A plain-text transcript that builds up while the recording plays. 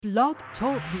Blog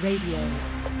Talk Radio.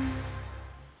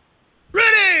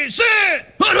 Ready,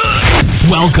 set, hut, hut.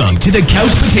 Welcome to the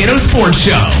Couch Potato Sports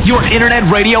Show, your internet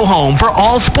radio home for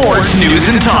all sports news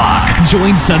and talk.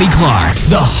 Join Sonny Clark,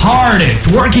 the hardest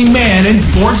working man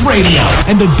in sports radio,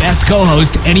 and the best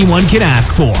co-host anyone can ask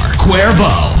for,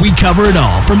 Cuervo. We cover it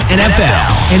all from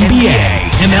NFL,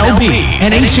 NBA, MLB,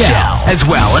 NHL, as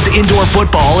well as indoor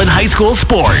football and high school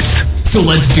sports. So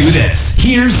let's do this.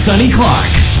 Here's Sonny Clark.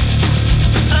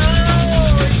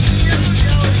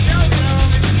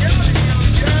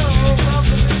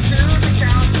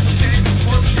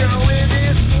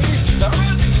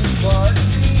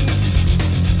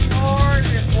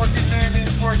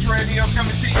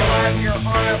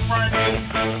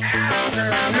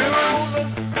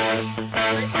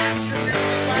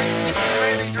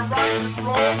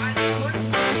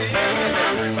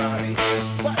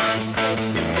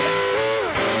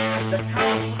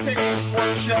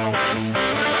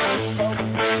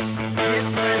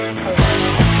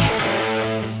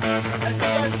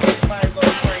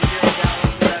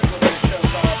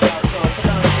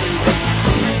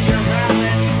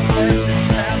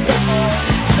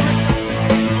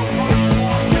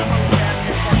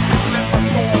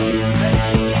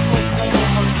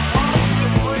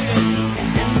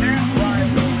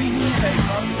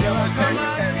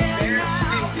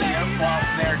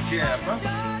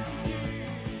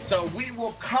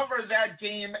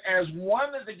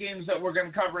 We're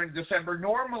going to cover in December.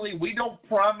 Normally, we don't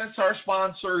promise our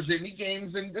sponsors any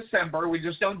games in December. We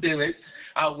just don't do it.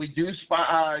 We do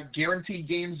guaranteed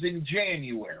games in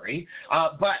January.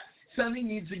 But Sonny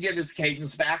needs to get his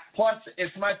cadence back. Plus,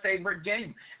 it's my favorite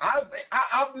game.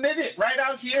 I'll admit it right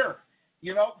out here.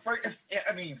 You know,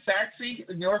 Saxy,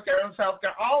 North Carolina, South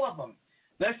Carolina, all of them.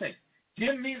 Listen,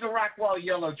 give me the Rockwall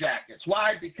Yellow Jackets.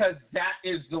 Why? Because that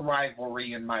is the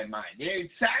rivalry in my mind.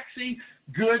 It's Saxy,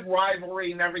 good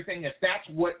rivalry and everything, if that's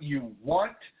what you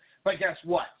want. But guess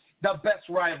what? The best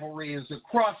rivalry is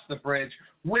across the bridge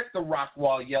with the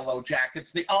Rockwall Yellow Jackets.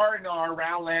 The R&R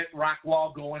Rowlett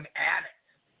Rockwall going at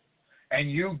it. And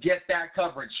you get that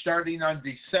coverage starting on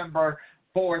December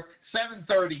 4th,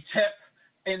 7:30 tip.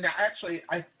 And actually,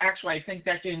 I think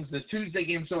that game's the Tuesday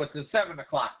game, so it's a 7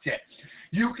 o'clock tip.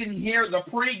 You can hear the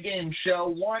pregame show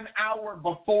 1 hour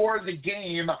before the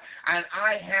game, and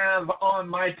I have on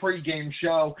my pregame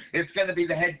show, it's going to be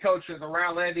the head coach of the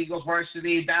Rowlett Eagles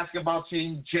varsity basketball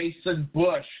team, Jason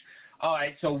Bush. All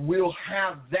right, so we'll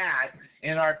have that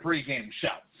in our pregame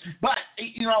show. But,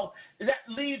 you know, that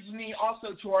leads me also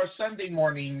to our Sunday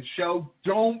morning show.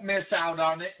 Don't miss out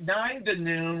on it. 9 to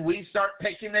noon, we start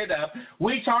picking it up.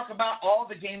 We talk about all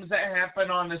the games that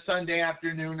happen on a Sunday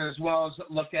afternoon as well as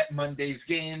look at Monday's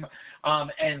game.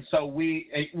 And so we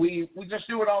just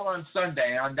do it all on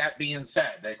Sunday, on that being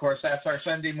said. Of course, that's our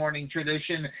Sunday morning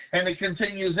tradition, and it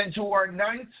continues into our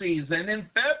 9th season in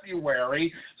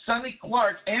February. Sonny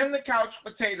Clark and the Couch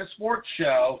Potato Sports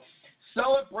Show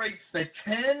celebrates the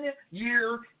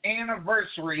 10-year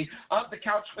anniversary of the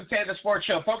Couch Potato Sports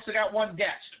Show. Folks, I got one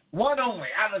guest, one only,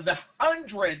 out of the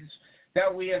hundreds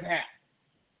that we have had.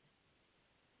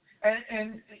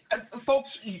 And folks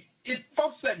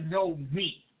that know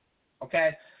me,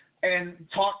 okay, and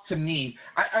talk to me,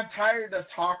 I'm tired of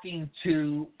talking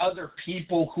to other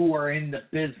people who are in the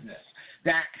business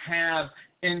that have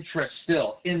interest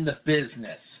still in the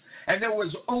business. And there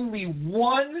was only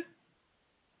one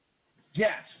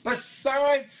guest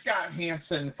besides Scott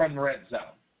Hansen from Red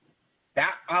Zone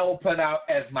that I will put out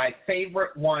as my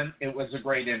favorite one. It was a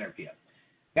great interview.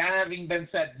 That having been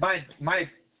said, my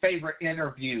favorite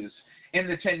interviews in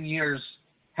the 10 years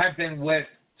have been with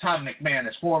Tom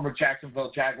McManus, former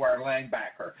Jacksonville Jaguar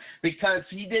linebacker, because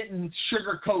he didn't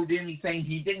sugarcoat anything.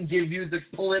 He didn't give you the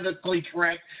politically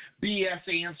correct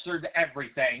BS answer to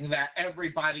everything that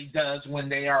everybody does when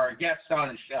they are a guest on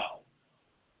a show.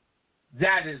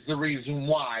 That is the reason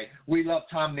why we love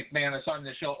Tom McManus on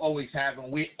the show, always have, and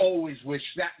we always wish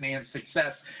that man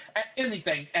success at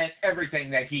anything and everything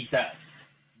that he does.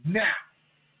 Now,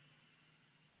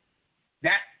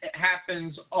 that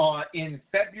happens in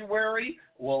February.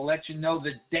 We'll let you know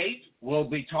the date. We'll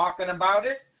be talking about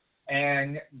it.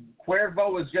 And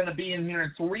Cuervo is going to be in here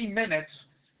in 3 minutes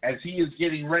as he is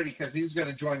getting ready because he's going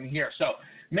to join me here. So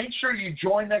make sure you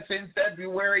join us in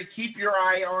February. Keep your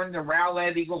eye on the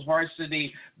Rowlett Eagles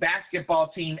varsity basketball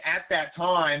team at that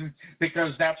time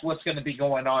because that's what's going to be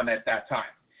going on at that time.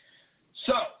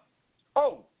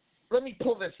 So, let me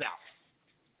pull this out.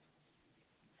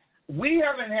 We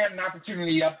haven't had an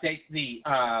opportunity to update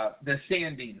the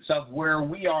standings of where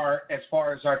we are as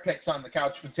far as our picks on the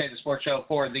Couch Potato Sports Show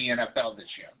for the NFL this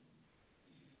year.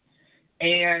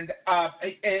 And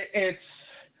it's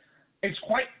It's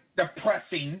quite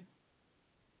depressing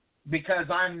because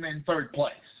I'm in third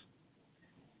place.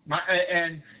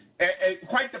 And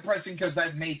quite depressing because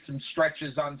I've made some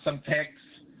stretches on some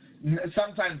picks.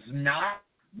 Sometimes not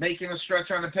making a stretch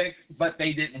on a pick, but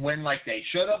they didn't win like they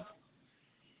should have.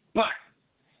 But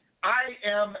I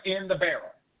am in the barrel.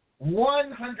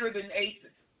 108,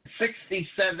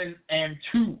 67, and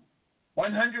 2.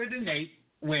 108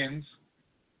 wins,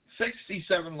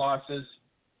 67 losses,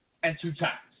 and 2 ties.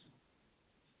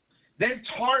 Then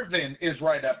Tarvin is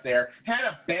right up there. Had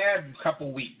a bad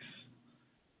couple weeks.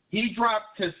 He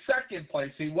dropped to second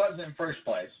place. He was in first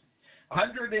place.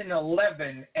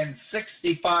 111 and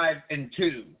 65 and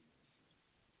 2.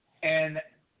 And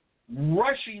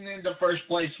rushing into first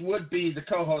place would be the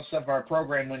co-host of our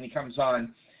program when he comes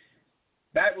on.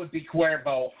 That would be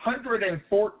Cuervo.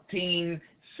 114,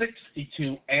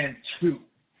 62 and 2.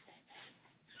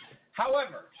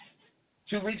 However,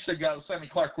 2 weeks ago, Sonny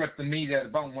Clark ripped the meat out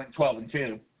of the bone, went 12 and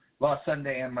 2. Lost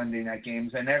Sunday and Monday night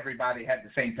games, and everybody had the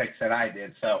same picks that I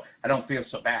did, so I don't feel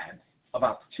so bad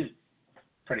about the 2.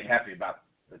 Pretty happy about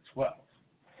the 12.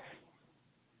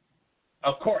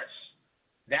 Of course,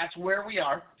 that's where we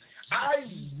are. I've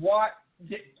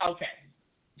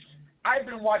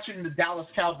been watching the Dallas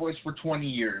Cowboys for 20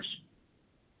 years,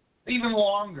 even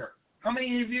longer. How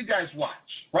many of you guys watch?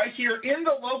 Right here in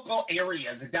the local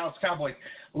area, the Dallas Cowboys,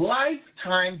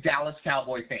 lifetime Dallas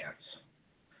Cowboy fans.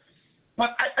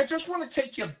 But I just want to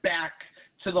take you back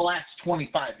to the last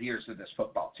 25 years of this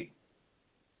football team.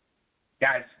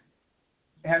 Guys,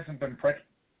 it hasn't been pretty.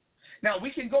 Now,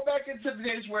 we can go back into the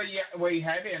days where you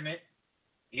had Emmett,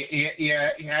 you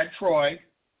had Troy,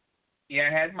 you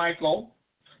had Michael,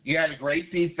 you had a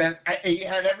great defense, you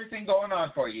had everything going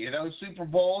on for you. Those Super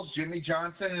Bowls, Jimmy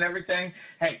Johnson and everything.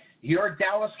 Hey, you're a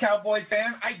Dallas Cowboy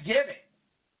fan, I get it.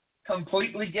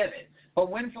 Completely get it.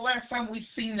 But when's the last time we've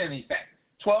seen anything?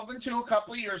 12 and 2 a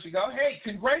couple of years ago. Hey,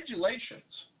 congratulations.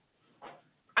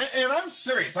 And I'm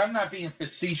serious. I'm not being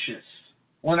facetious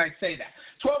when I say that.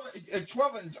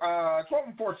 12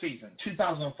 and 4 season,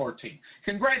 2014.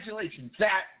 Congratulations.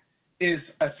 That is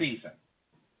a season.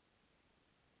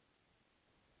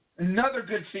 Another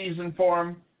good season for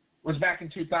him was back in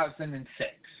 2006.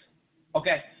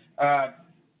 Okay.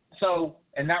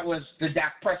 And that was the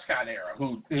Dak Prescott era,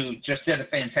 who just did a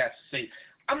fantastic season.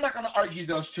 I'm not going to argue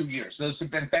those 2 years. Those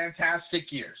have been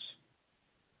fantastic years.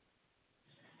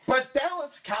 But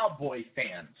Dallas Cowboy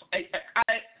fans,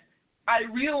 I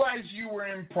realize you were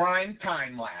in prime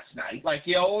time last night, like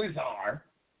you always are.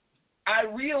 I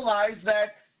realize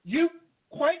that you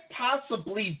quite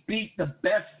possibly beat the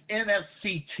best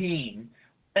NFC team,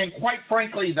 and quite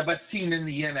frankly, the best team in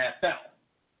the NFL.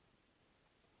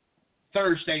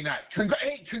 Thursday night.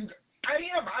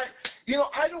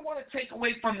 I don't want to take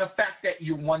away from the fact that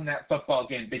you won that football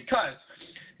game because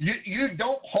you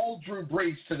don't hold Drew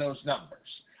Brees to those numbers.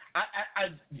 I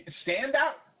stand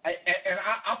out, and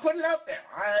I'll put it out there.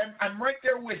 I'm right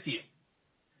there with you.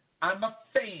 I'm a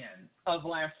fan of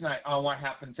last night on what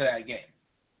happened to that game.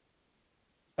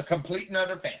 A complete and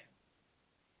utter fan.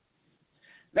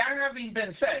 That having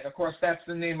been said, of course, that's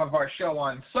the name of our show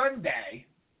on Sunday.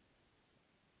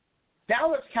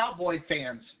 Dallas Cowboy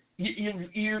fans,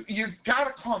 you've got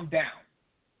to calm down.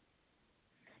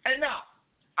 And now,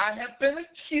 I have been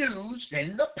accused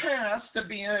in the past of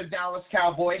being a Dallas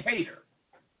Cowboy hater.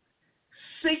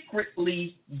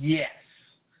 Secretly, yes.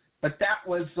 But that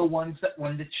was the ones that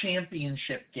won the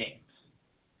championship games.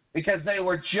 Because they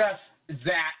were just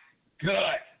that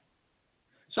good.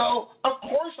 So, of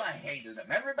course I hated them.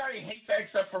 Everybody hates that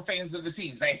except for fans of the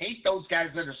teams. They hate those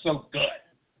guys that are so good.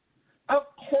 Of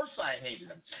course I hated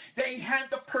them. They had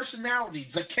the personalities,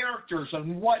 the characters,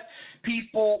 and what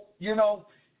people,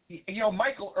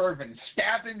 Michael Irvin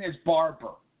stabbing his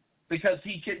barber because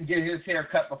he couldn't get his hair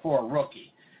cut before a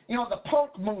rookie. The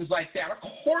punk moves like that. Of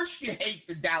course you hate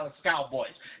the Dallas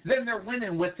Cowboys. Then they're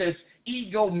winning with this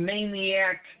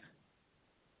egomaniac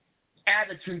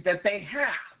attitude that they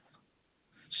have.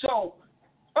 So,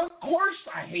 of course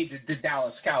I hated the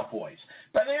Dallas Cowboys.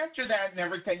 But after that and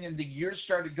everything, and the years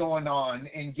started going on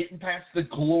and getting past the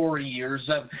glory years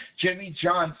of Jimmy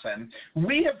Johnson,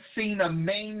 we have seen a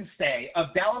mainstay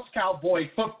of Dallas Cowboy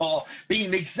football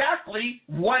being exactly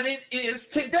what it is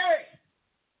today.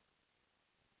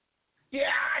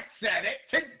 Yeah, I said it,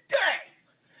 today.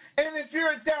 And if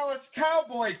you're a Dallas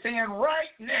Cowboy fan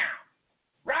right now,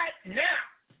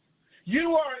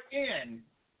 you are in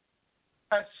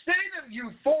a state of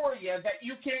euphoria that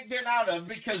you can't get out of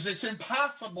because it's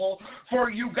impossible for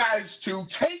you guys to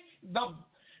take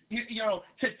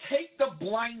the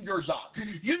blinders off.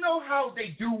 You know how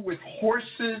they do with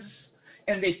horses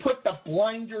and they put the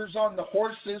blinders on the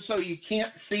horses so you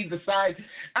can't see the side.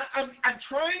 I'm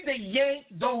trying to yank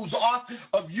those off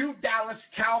of you Dallas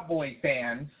Cowboy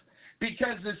fans,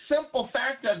 because the simple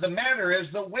fact of the matter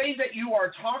is the way that you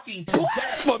are talking today.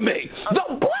 Blasphemy!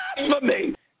 The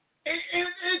blasphemy!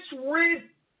 It's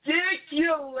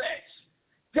ridiculous.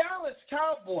 Dallas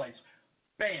Cowboys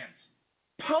fans,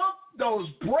 pump those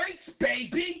brakes,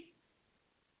 baby.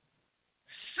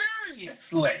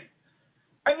 Seriously.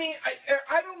 I mean,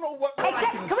 I don't know what more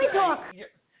I can we say. talk?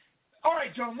 All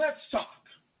right, Joan, let's talk.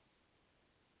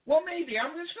 Well, maybe.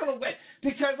 I'm just going to wait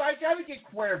because I got to get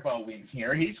Cuervo in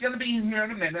here. He's going to be in here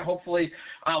in a minute. Hopefully,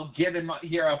 I'll get him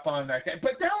here up on that.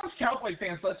 But Dallas Cowboy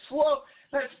fans, let's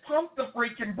pump the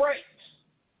freaking brakes.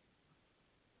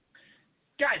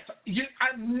 Guys,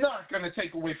 I'm not going to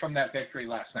take away from that victory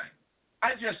last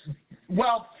night.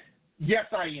 Yes,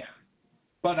 I am,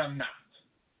 but I'm not.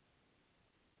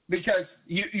 Because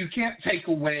you can't take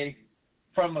away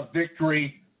from a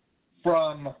victory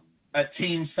from a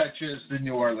team such as the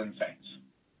New Orleans Saints.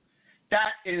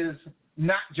 That is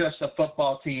not just a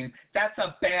football team. That's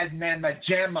a bad mamma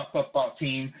jamma football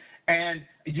team. And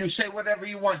you say whatever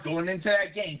you want going into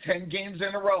that game, 10 games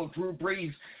in a row. Drew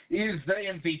Brees is the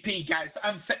MVP, guys.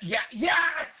 I said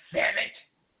it.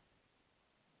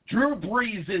 Drew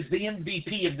Brees is the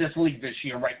MVP of this league this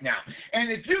year right now.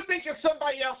 And if you think of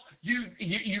somebody else,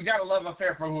 you got a love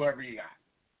affair for whoever you got.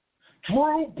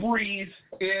 Drew Brees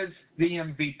is the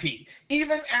MVP.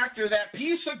 Even after that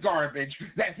piece of garbage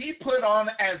that he put on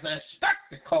as a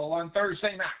spectacle on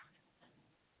Thursday night.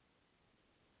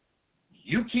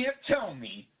 You can't tell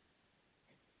me.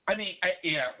 I mean,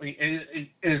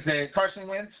 is it Carson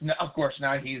Wentz? No, of course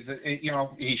not. He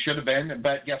should have been,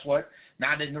 but guess what?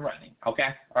 Not in the running. Okay,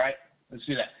 all right, let's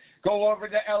do that. Go over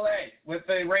to L.A. with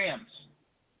the Rams.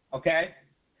 Okay,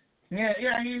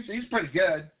 yeah, he's pretty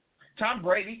good. Tom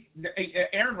Brady,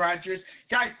 Aaron Rodgers,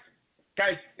 guys,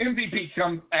 MVP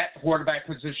come at quarterback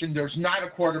position. There's not a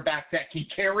quarterback that can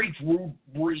carry Drew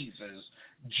Brees'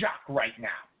 jock right now.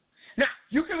 Now,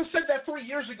 you could have said that 3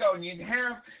 years ago, and you'd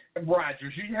have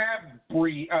Rodgers, you'd have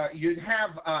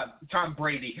Tom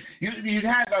Brady, you'd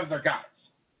have other guys.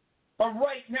 But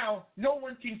right now, no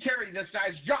one can carry this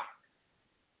guy's jock.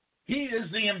 He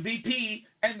is the MVP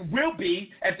and will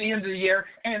be at the end of the year,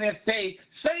 and if they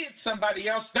say it's somebody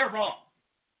else, they're wrong.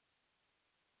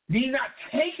 He's not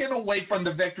taken away from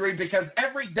the victory, because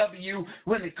every W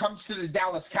when it comes to the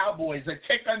Dallas Cowboys, a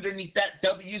tick underneath that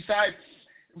W side,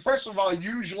 first of all,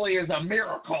 usually is a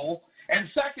miracle. And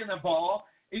second of all,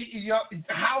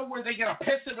 how were they going to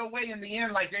piss it away in the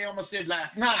end like they almost did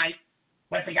last night,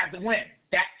 but they got the win?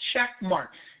 That check mark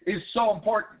is so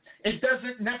important. It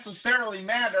doesn't necessarily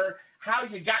matter how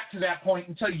you got to that point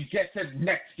until you get to the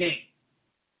next game.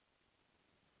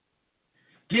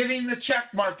 Getting the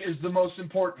check mark is the most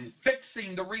important.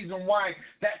 Fixing the reason why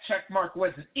that check mark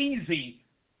wasn't easy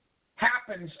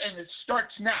happens, and it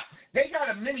starts now. They got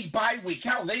a mini bye week.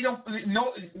 Hell, they don't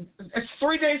know. It's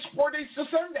 4 days to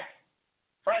Sunday.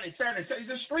 Friday, Saturday, Sunday.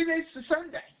 There's 3 days to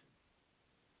Sunday.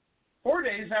 4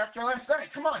 days after last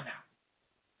night. Come on now.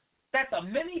 That's a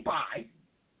mini bye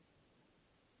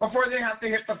before they have to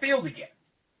hit the field again.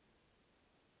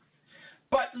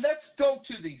 But let's go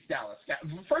to these Dallas guys.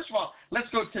 First of all, let's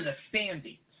go to the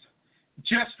standings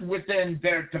just within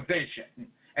their division.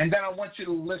 And then I want you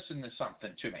to listen to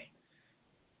something to me.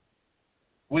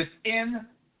 Within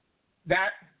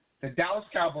that, the Dallas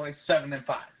Cowboys 7-5.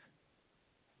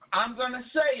 I'm going to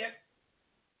say it.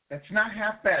 That's not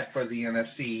half bad for the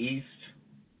NFC East.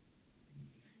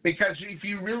 Because if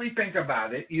you really think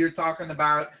about it, you're talking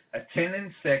about a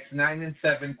 10-6,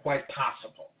 9-7, quite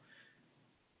possible.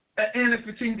 And if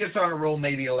the team gets on a roll,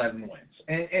 maybe 11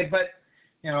 wins. But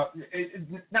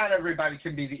not everybody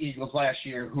can be the Eagles last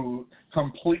year, who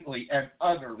completely and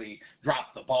utterly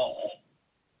dropped the ball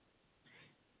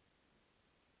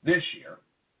this year.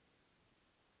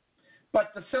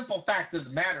 But the simple fact of the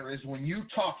matter is, when you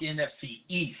talk NFC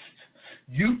East,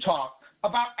 you talk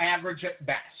about average at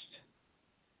best.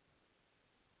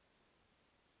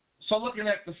 So looking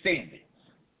at the standings,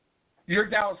 your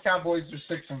Dallas Cowboys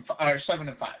are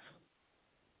 7-5.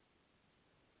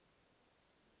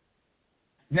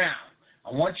 Now,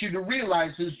 I want you to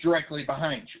realize who's directly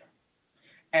behind you.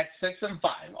 At 6-5,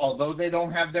 although they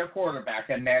don't have their quarterback,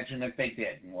 imagine if they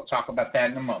did, and we'll talk about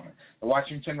that in a moment. The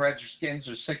Washington Redskins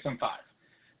are 6-5.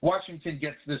 Washington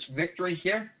gets this victory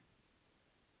here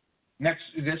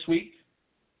this week.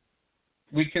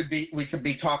 We could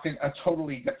be talking a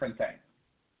totally different thing.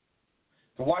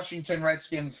 The Washington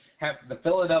Redskins have the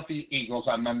Philadelphia Eagles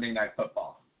on Monday Night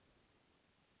Football.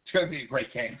 It's going to be a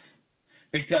great game.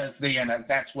 because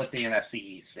that's what the NFC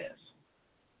East is.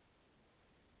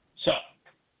 So,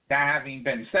 that having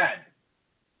been said,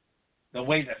 the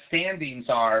way the standings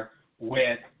are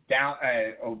with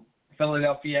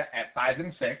Philadelphia at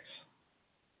 5-6,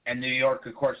 and New York,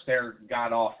 of course, they're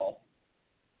god awful.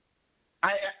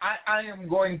 I'm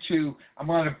going to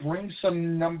bring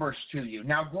some numbers to you.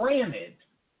 Now, granted,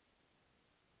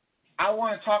 I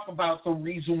want to talk about the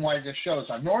reason why this show's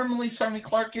on. Normally, Sonny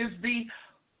Clark is the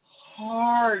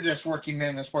hardest working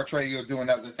man in sports radio doing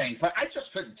other things, but I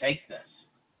just couldn't take this.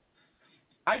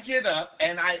 I get up,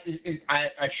 and I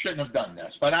shouldn't have done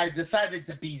this, but I decided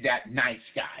to be that nice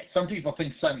guy. Some people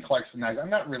think Sonny Clark's a nice guy. I'm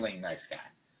not really a nice guy.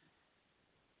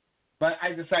 But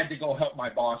I decided to go help my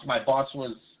boss. My boss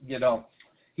was,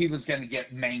 he was going to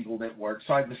get mangled at work,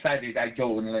 so I decided I'd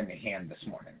go and lend a hand this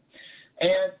morning.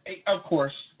 And, of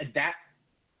course, that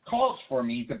calls for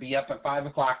me to be up at 5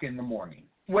 o'clock in the morning,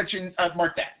 which,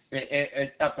 mark that,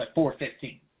 up at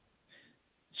 4:15.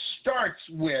 Starts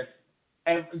with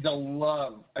the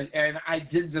love, and I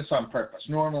did this on purpose.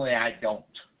 Normally I don't.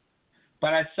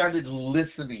 But I started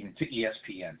listening to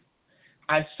ESPN.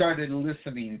 I started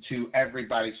listening to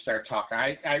everybody start talking.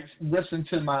 I listened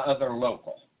to my other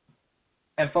local.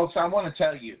 And, folks, I want to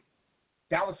tell you,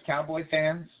 Dallas Cowboy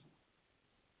fans,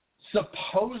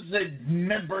 supposed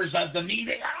members of the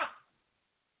media,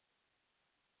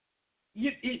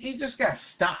 you just got to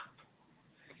stop.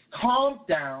 Calm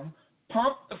down,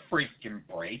 pump the freaking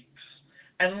brakes,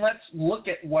 and let's look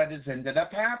at what has ended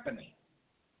up happening.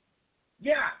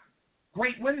 Yeah,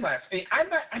 great win last week. I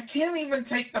can't even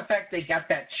take the fact they got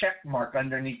that check mark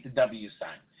underneath the W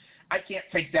sign. I can't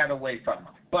take that away from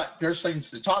them. But there's things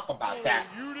to talk about that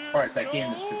as far as that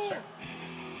game is concerned.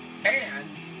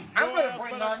 And I'm going to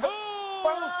bring on the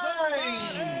fine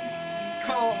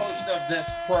co-host of this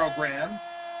program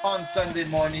on Sunday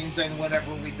mornings and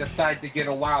whenever we decide to get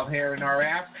a wild hair in our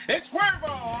ass. It's Cuervo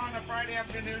on a Friday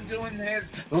afternoon doing his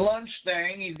lunch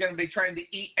thing. He's going to be trying to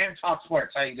eat and talk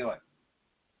sports. How you doing?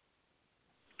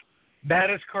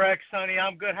 That is correct, Sonny.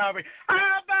 I'm good. How about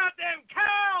them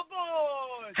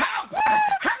Cowboys? How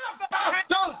about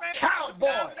those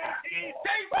Cowboys?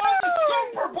 They won the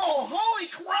Super Bowl. Holy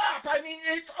crap. I mean,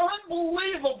 it's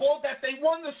unbelievable that they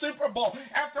won the Super Bowl.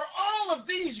 After all of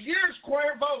these years,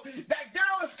 Cuervo, that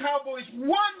Dallas Cowboys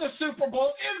won the Super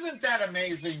Bowl. Isn't that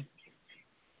amazing?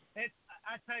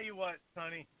 I tell you what,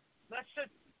 Sonny,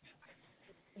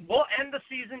 we'll end the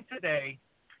season today.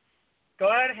 Go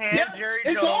ahead and hand Jerry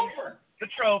Jones the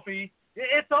trophy.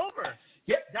 It's over.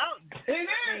 Yeah, It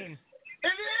is.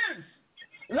 It is.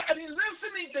 I mean,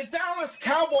 listening to Dallas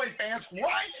Cowboy fans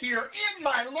right here in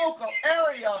my local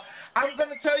area, I'm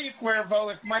going to tell you, Cuervo,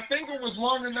 if my finger was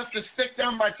long enough to stick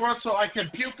down my throat so I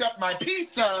could puke up my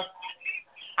pizza,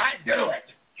 I'd do it.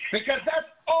 Because that's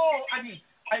all, I mean,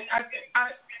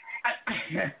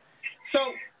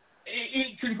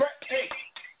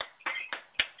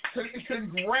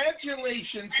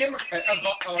 congratulations.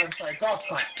 Golf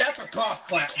clap. That's a golf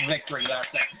clap victory last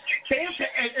night.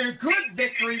 A good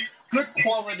victory, good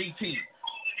quality team.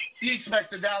 Do you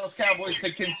expect the Dallas Cowboys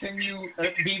to continue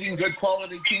beating good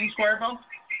quality teams, Cuervo?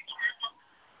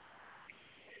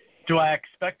 Do I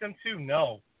expect them to?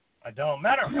 No, I don't.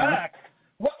 Matter of fact,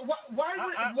 why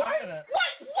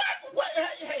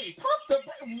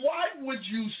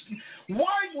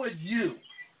would you,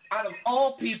 out of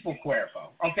all people,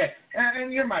 Cuervo, okay,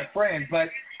 and you're my friend, but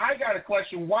I got a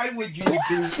question. Why would you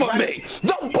Blasphemy!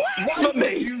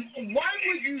 Blasphemy! Why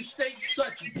would you state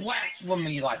such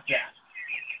blasphemy like that?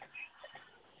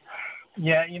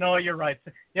 Yeah, you know what, you're right.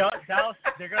 Dallas,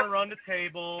 they're going to run the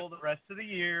table the rest of the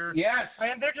year. Yes.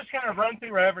 And they're just going to run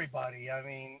through everybody. I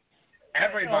mean,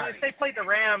 everybody. If they played the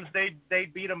Rams,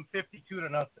 they'd beat them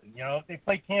 52-0. If they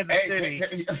played Kansas City,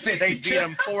 they'd beat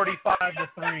them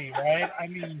 45-3. Right? I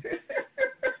mean,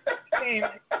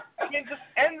 just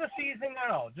end the season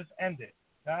now. Just end it.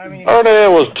 I mean, oh, that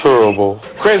was terrible.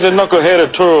 Crazy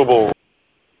knuckleheaded terrible.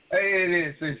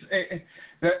 It is.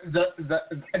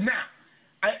 Now.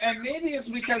 And maybe it's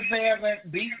because they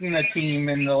haven't beaten a team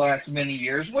in the last many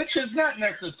years, which is not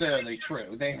necessarily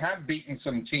true. They have beaten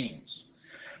some teams.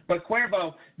 But,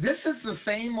 Cuervo, this is the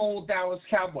same old Dallas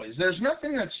Cowboys. There's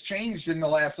nothing that's changed in the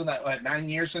last 9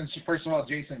 years since, first of all,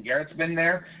 Jason Garrett's been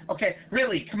there. Okay,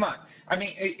 really, come on. I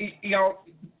mean,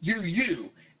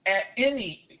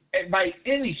 by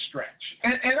any stretch,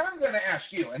 and I'm going to ask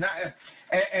you,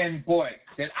 and boy,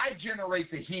 did I generate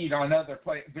the heat on other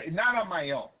players, not on my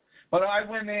own. But I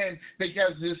went in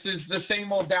because this is the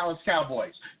same old Dallas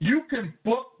Cowboys. You can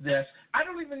book this. I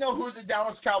don't even know who the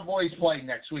Dallas Cowboys play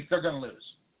next week. They're going to lose.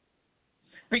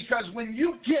 Because when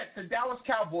you get the Dallas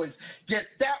Cowboys get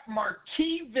that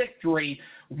marquee victory,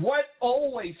 what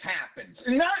always happens,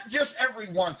 not just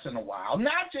every once in a while,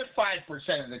 not just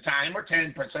 5% of the time or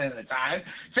 10% of the time,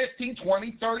 15,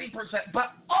 20, 30%,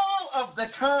 but all of the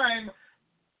time,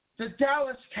 the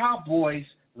Dallas Cowboys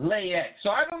lay eggs. So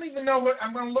I don't even know what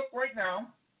I'm going to look right now.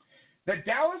 The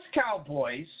Dallas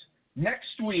Cowboys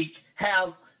next week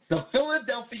have the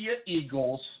Philadelphia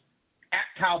Eagles at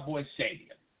Cowboys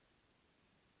Stadium.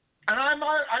 And I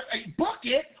book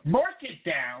it, mark it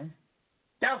down.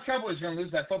 Dallas Cowboys are going to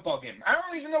lose that football game. I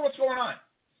don't even know what's going on.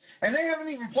 And they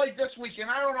haven't even played this week, and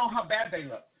I don't know how bad they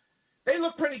look. They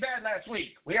looked pretty bad last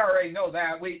week. We already know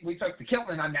that. We took the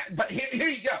killing on that. But here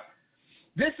you go.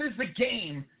 This is the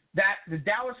game that the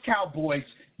Dallas Cowboys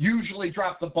usually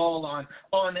drop the ball on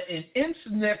an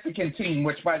insignificant team,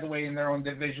 which, by the way, in their own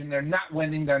division, they're not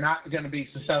winning. They're not going to be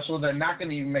successful. They're not going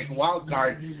to even make a wild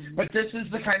card. But this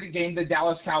is the kind of game the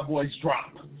Dallas Cowboys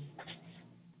drop.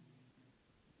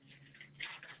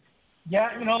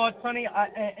 Yeah, you know what's funny?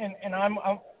 I'm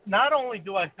not only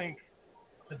do I think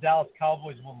the Dallas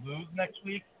Cowboys will lose next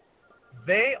week,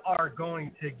 they are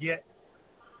going to get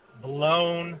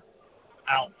blown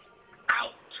out.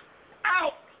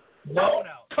 Blown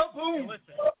out. Kaboom! And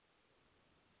listen,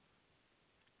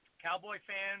 Cowboy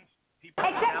fans, people.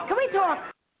 Hey, can we talk?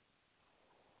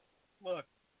 Look,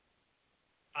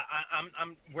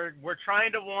 we're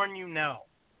trying to warn you now.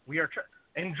 We are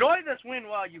enjoy this win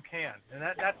while you can, and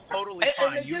that's totally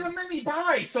fine. And they get a mini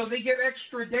bye, so they get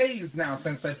extra days now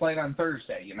since they played on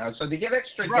Thursday. So they get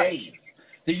extra days.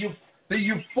 The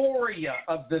euphoria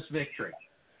of this victory.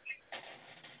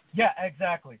 Yeah,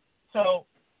 exactly. So,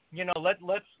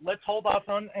 let's hold off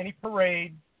on any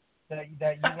parade that you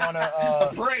want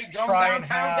to parade going try and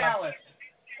downtown have.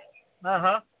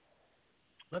 Dallas.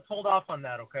 Let's hold off on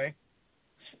that, okay?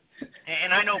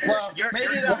 And I know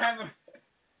maybe they'll have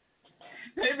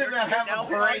a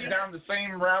parade down the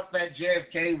same route that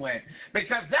JFK went,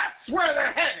 because that's where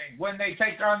they're heading when they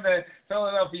take on the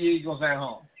Philadelphia Eagles at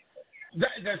home. The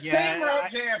same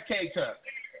route JFK took.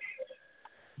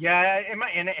 Yeah,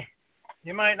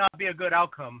 it might not be a good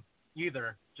outcome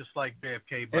either, just like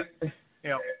JFK. But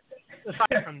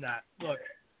aside from that, look,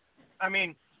 I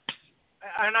mean,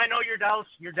 and I know your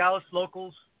Dallas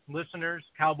locals, listeners,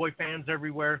 Cowboy fans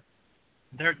everywhere,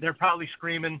 they're probably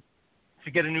screaming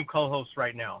to get a new co-host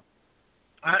right now.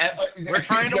 We're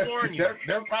trying to warn you.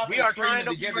 They're probably trying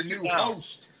to get a new host.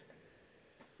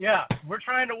 Yeah, we're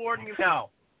trying to warn you now.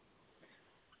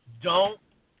 Don't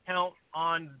count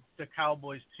on the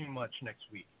Cowboys too much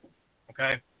next week,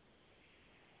 okay?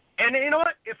 And you know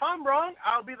what? If I'm wrong,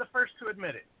 I'll be the first to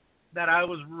admit it, that I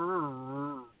was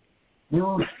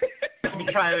Let me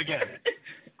try it again.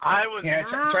 I was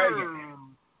try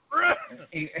again.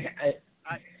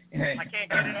 I can't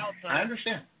get it out. I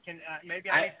understand. Maybe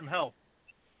I need some help.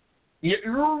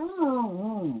 You're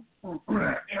wrong.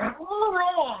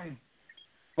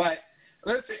 But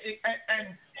listen,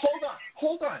 and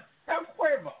hold on. El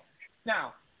Cuervo.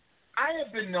 Now, I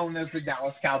have been known as the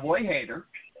Dallas Cowboy hater,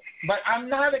 but I'm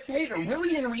not a hater.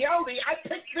 Really, in reality, I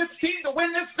picked this team to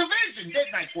win this division,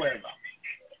 didn't I, Cuervo?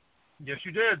 Yes,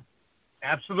 you did.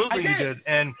 Absolutely, you did.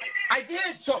 And I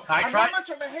did. So I'm not much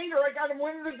of a hater. I got them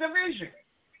winning the division.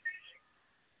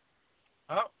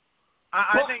 Oh,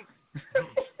 I think.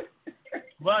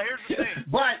 Well,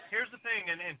 here's the thing.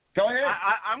 And go ahead.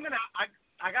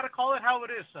 I gotta call it how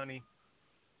it is, Sonny.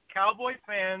 Cowboy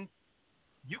fans,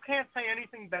 you can't say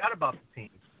anything bad about the team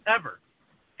ever,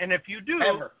 and if you do,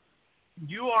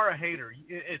 you are a hater.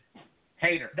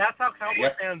 Hater. That's how Cowboy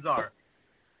fans are.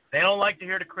 They don't like to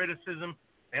hear the criticism.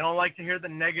 They don't like to hear the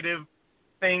negative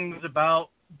things about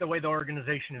the way the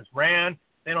organization is ran.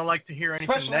 They don't like to hear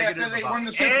anything negative about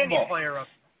any player up.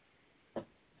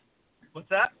 What's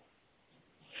that?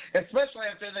 Especially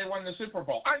after they won the Super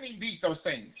Bowl. I mean, beat those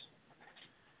things.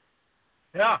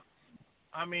 Yeah.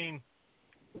 I mean,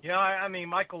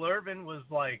 Michael Irvin was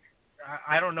like,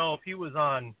 I don't know if he was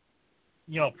on,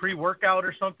 pre-workout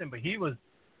or something, but he was,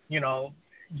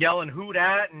 yelling who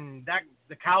dat and that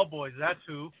the Cowboys, that's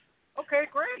who. Okay,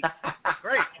 great.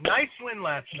 Great. Nice win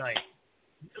last night.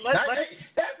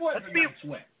 That was a nice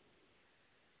win.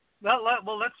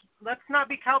 Well, let's not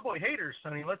be Cowboy haters,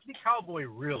 Sonny. Let's be Cowboy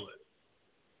realists.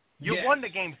 You won the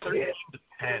game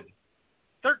 13-10.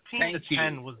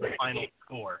 13-10 was the final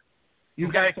score.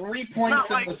 You got 3 points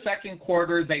in the second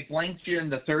quarter. They blanked you in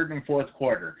the third and fourth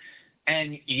quarter.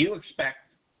 And you expect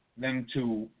them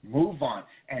to move on.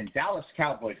 And Dallas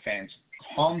Cowboy fans,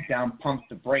 calm down, pump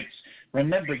the brakes.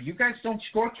 Remember, you guys don't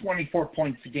score 24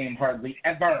 points a game hardly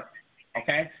ever.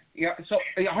 Okay? Yeah, so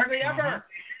hardly ever.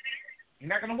 You're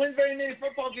not going to win very many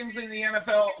football games in the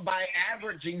NFL by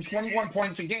averaging 21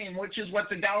 points a game, which is what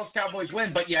the Dallas Cowboys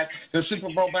win, but yet they're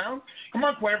Super Bowl bound. Come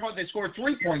on, Cuervo. They scored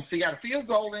 3 points. They got a field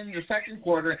goal in the second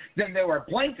quarter. Then they were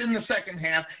blanked in the second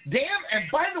half. And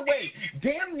by the way,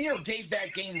 damn near gave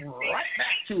that game right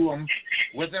back to them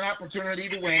with an opportunity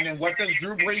to win. And what does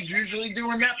Drew Brees usually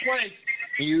do in that place?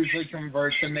 He usually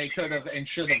converts, and they could have and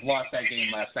should have lost that game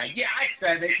last night. Yeah, I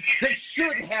said it. They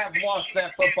should have lost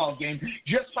that football game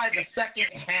just by the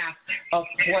second half of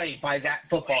play by that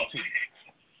football team.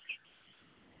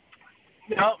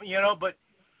 No, but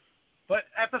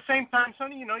at the same time,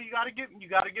 Sonny, you got to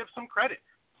give some credit.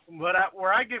 But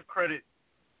where I give credit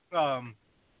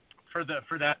for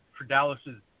Dallas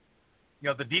is,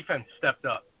 the defense stepped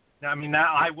up. Now, I mean,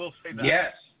 I will say that.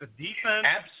 Yes. The defense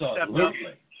absolutely stepped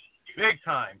up big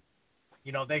time.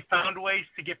 They found ways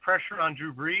to get pressure on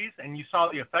Drew Brees, and you saw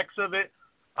the effects of it.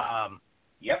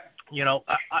 Yep.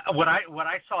 What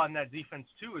I saw in that defense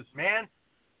too is, man,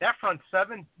 that front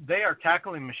seven, they are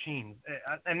tackling machines,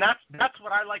 and that's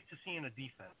what I like to see in a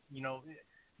defense.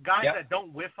 Guys that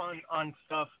don't whiff on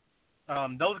stuff.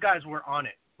 Those guys were on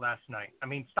it last night. I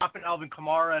mean, stopping Alvin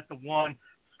Kamara at the 1,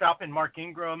 stopping Mark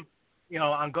Ingram. There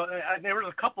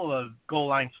was a couple of goal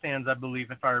line stands, I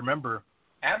believe, if I remember.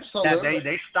 Absolutely.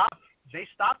 They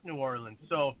stopped New Orleans.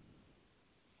 So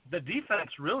the defense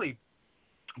really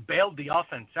bailed the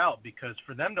offense out, because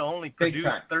for them to only produce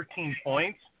 13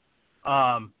 points,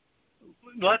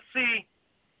 let's see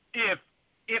if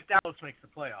Dallas makes the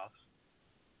playoffs.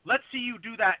 Let's see you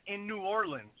do that in New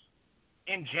Orleans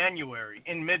in January,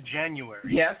 in mid-January.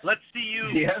 Yes. Let's see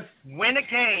you win a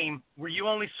game where you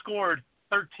only scored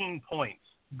 13 points.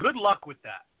 Good luck with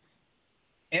that.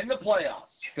 In the playoffs.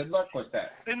 Good luck with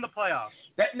that. In the playoffs.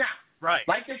 Right.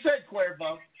 Like I said,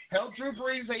 Cuervo, held Drew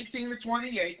Brees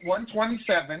 18-28,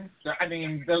 127. I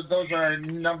mean, those are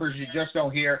numbers you just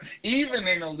don't hear, even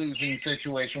in a losing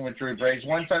situation with Drew Brees.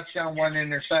 1 touchdown, 1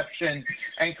 interception,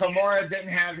 and Kamara didn't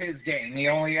have his game. He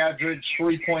only averaged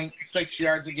 3.6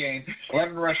 yards a game,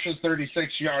 11 rushes,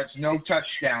 36 yards, no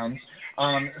touchdowns.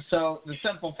 So the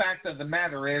simple fact of the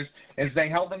matter is they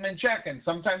held them in check, and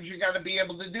sometimes you got to be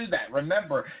able to do that.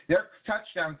 Remember, their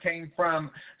touchdown came from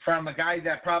a guy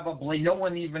that probably no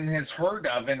one even has heard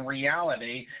of in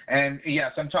reality, and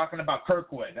yes, I'm talking about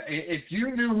Kirkwood. If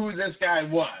you knew who this guy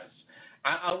was,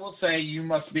 I will say you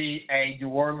must be a New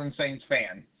Orleans Saints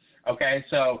fan. Okay,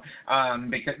 so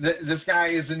because this guy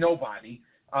is a nobody.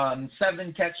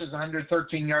 7 catches,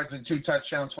 113 yards, and 2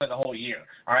 touchdowns for the whole year.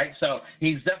 All right, so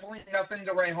he's definitely nothing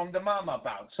to write home to mama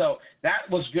about. So that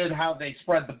was good how they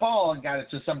spread the ball and got it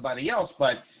to somebody else,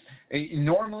 but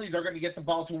normally they're going to get the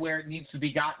ball to where it needs to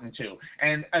be gotten to.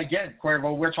 And again,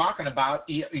 Cuervo, we're talking about,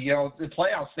 the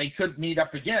playoffs, they could meet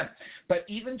up again. But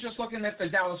even just looking at the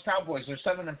Dallas Cowboys, they're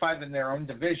 7-5 in their own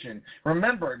division.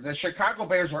 Remember, the Chicago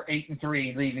Bears are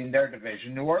 8-3 leading their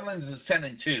division. New Orleans is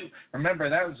 10-2. Remember,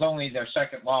 that was only their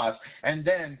second loss. And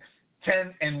then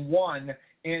 10-1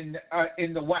 in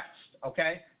the West,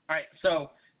 okay? All right,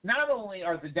 so not only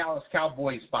are the Dallas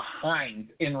Cowboys behind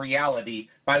in reality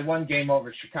by 1 game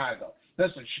over Chicago.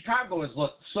 Listen, Chicago has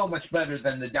looked so much better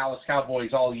than the Dallas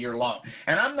Cowboys all year long.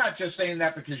 And I'm not just saying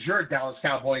that because you're a Dallas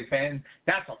Cowboy fan.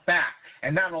 That's a fact.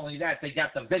 And not only that, they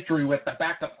got the victory with the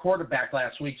backup quarterback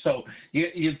last week. So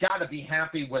you've got to be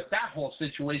happy with that whole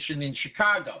situation in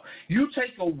Chicago. You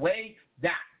take away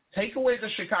that. Take away the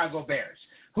Chicago Bears.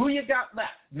 Who you got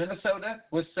left? Minnesota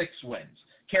with 6 wins.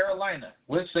 Carolina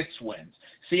with 6 wins.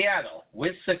 Seattle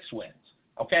with 6 wins.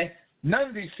 Okay? None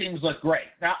of these teams look great.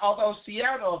 Now, although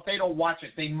Seattle, if they don't watch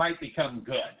it, they might become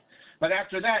good. But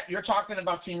after that, you're talking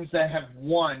about teams that have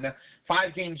won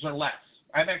 5 games or less.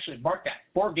 I've actually marked that,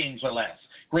 4 games or less.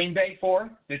 Green Bay 4,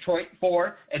 Detroit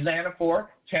 4, Atlanta 4,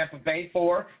 Tampa Bay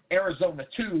 4, Arizona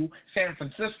 2, San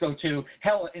Francisco 2.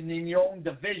 Hell, and in your own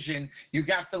division, you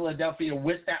got Philadelphia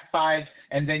with that 5,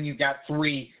 and then you got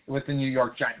 3 with the New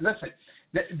York Giants. Listen,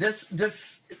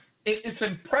 it's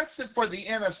impressive for the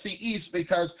NFC East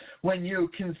because when you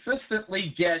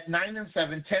consistently get 9-7,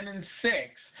 10-6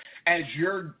 as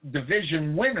your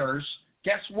division winners,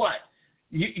 guess what?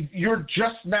 You're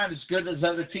just not as good as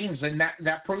other teams, and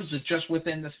that proves it just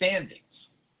within the standings.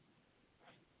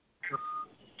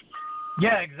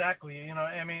 Yeah, exactly.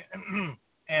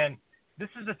 And this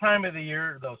is the time of the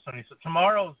year, though, Sonny. So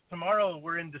tomorrow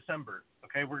we're in December.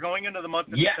 Okay, we're going into the month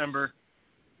of December,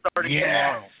 starting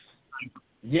tomorrow.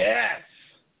 Yes.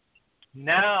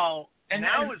 Now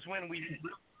is when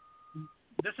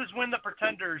this is when the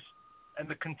pretenders and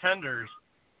the contenders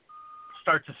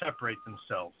start to separate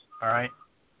themselves. All right.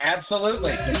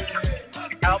 Absolutely.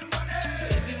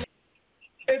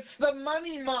 It's the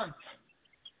money month.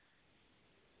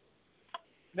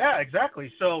 Yeah,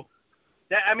 exactly. So,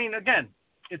 I mean, again,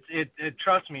 it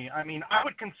trust me. I mean, I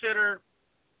would consider,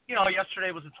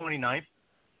 yesterday was the 29th.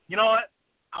 You know what?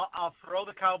 I'll throw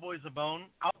the Cowboys a bone.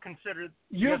 I'll consider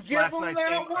you give last them night's that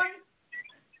game. one.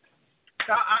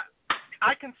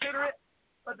 I consider it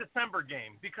a December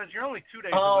game because you're only 2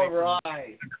 days All away from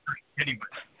right. anyway.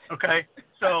 Okay,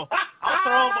 so I'll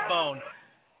throw them a bone.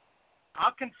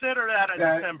 I'll consider that a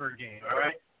December game. All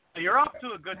right, so you're off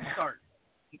to a good start.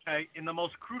 Okay, in the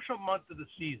most crucial month of the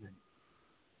season.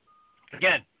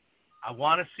 Again, I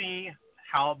want to see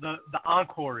how the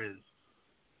encore is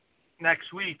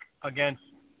next week against,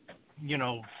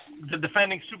 the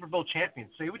defending Super Bowl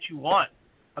champions. Say what you want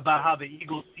about how the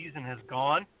Eagles season has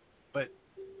gone, but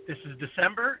this is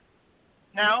December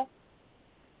now,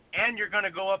 and you're going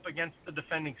to go up against the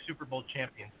defending Super Bowl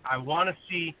champions. I want to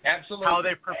see how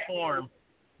they perform.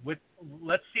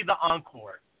 Let's see the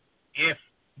encore. If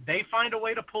they find a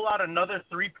way to pull out another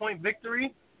 3-point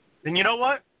victory, then you know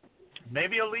what?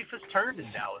 Maybe a leaf has turned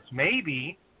in Dallas.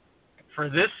 Maybe, for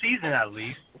this season at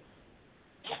least,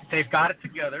 they've got it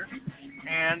together,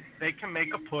 and they can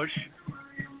make a push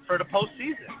for the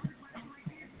postseason.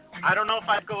 I don't know if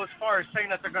I'd go as far as saying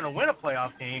that they're going to win a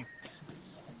playoff game,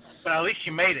 but at least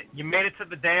you made it. You made it to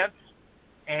the dance,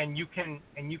 and you can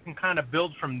kind of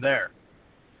build from there.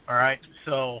 All right,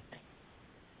 so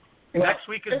next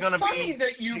week is going to be. It's funny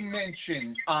that you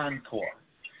mentioned encore,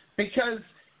 because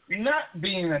not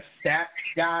being a stats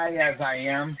guy as I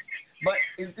am, but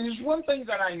there's one thing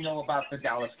that I know about the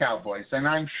Dallas Cowboys, and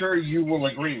I'm sure you will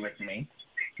agree with me.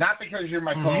 Not because you're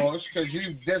my co-host, because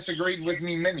you've disagreed with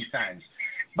me many times.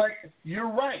 But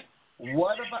you're right.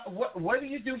 What do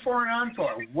you do for an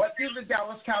encore? What do the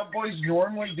Dallas Cowboys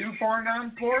normally do for an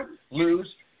encore?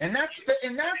 Lose. And that's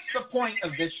the point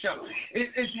of this show.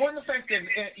 It's one of the fact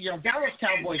that Dallas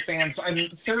Cowboy fans. I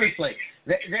mean, seriously,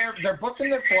 they're booking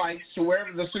their flights to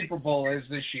wherever the Super Bowl is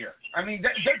this year. I mean,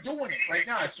 they're doing it right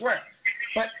now. I swear.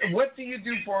 But what do you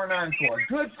do for an encore?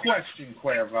 Good question,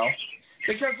 Cuervo.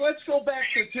 Because let's go back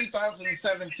to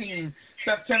 2017,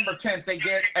 September 10th. They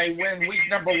get a win week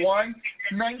number 1,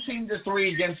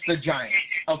 19-3 against the Giants.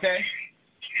 Okay.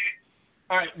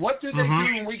 All right, what do they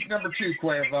do in week number 2,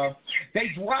 Cuervo?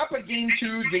 They drop a game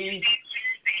to the,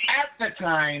 at the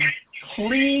time,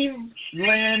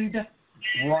 Cleveland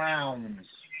Browns.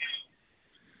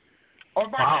 Or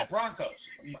Broncos.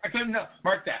 I couldn't know.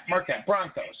 Mark that.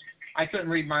 Broncos. I couldn't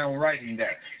read my own writing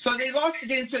there. So they lost the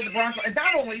game to the Broncos. And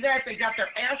not only that, they got their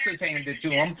asses handed to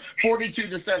them,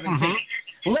 42-17.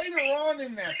 Later on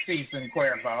in that season,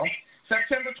 Cuervo,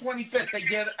 September 25th, they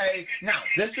get now,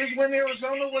 this is when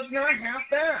Arizona was not half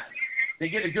bad. They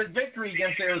get a good victory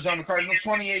against the Arizona Cardinals,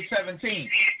 28-17.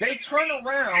 They turn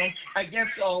around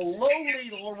against a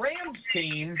lowly Rams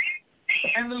team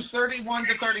and lose 31-35.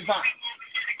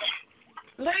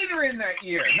 Later in that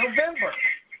year, November,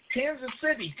 Kansas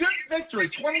City, good victory,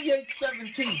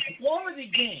 28-17,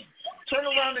 quality game. Turn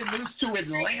around and lose to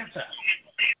Atlanta,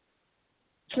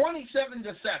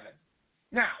 27-7.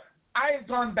 Now, I have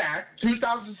gone back,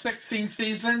 2016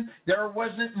 season, there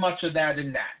wasn't much of that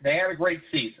in that. They had a great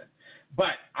season.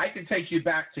 But I can take you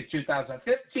back to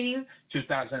 2015,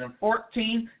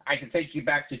 2014. I can take you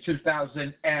back to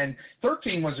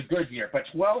 2013 was a good year. But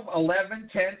 12, 11,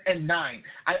 10, and 9.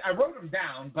 I wrote them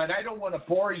down, but I don't want to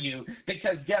bore you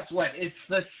because guess what? It's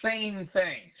the same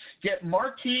thing. Get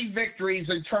marquee victories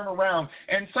and turn around.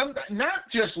 And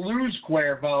not just lose,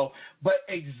 Cuervo, but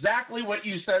exactly what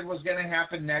you said was going to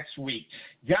happen next week.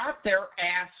 Got their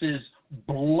asses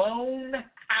blown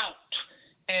out.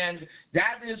 And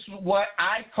that is what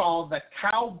I call the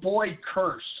cowboy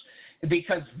curse,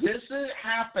 because this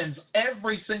happens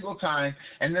every single time,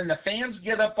 and then the fans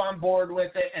get up on board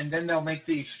with it, and then they'll make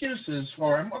the excuses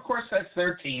for them. Of course, that's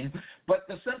their team. But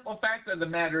the simple fact of the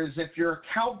matter is if you're a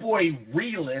cowboy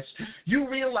realist, you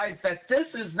realize that this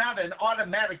is not an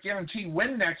automatic guaranteed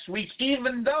win next week,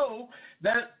 even though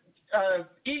the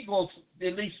Eagles,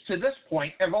 at least to this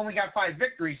point, have only got 5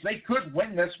 victories. They could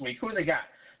win this week. Who they got?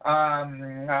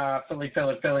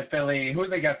 Philly. Who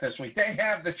they got this week? They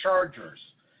have the Chargers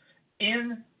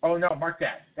mark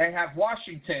that. They have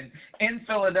Washington in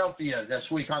Philadelphia this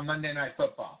week on Monday Night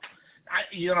Football.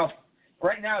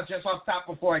 Right now, just off top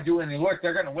before I do any work,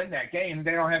 they're going to win that game.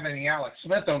 They don't have any Alex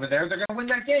Smith over there. They're going to win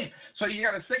that game. So you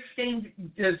got a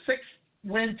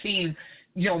 6-win team,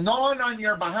 gnawing on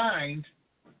your behind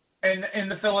in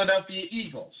the Philadelphia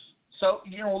Eagles. So,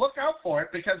 look out for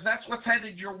it because that's what's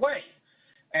headed your way.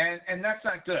 And that's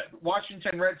not good.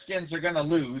 Washington Redskins are going to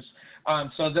lose,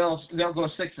 so they'll go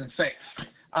 6-6.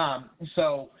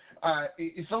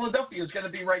 Philadelphia is going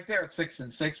to be right there at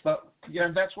 6-6, but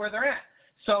that's where they're at.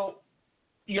 So,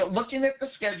 looking at the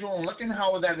schedule and looking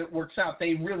how that it works out,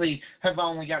 they really have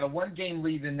only got a one-game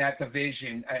lead in that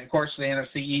division. And of course, the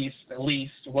NFC East,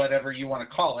 least, whatever you want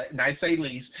to call it, and I say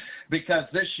least because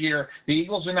this year the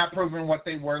Eagles are not proving what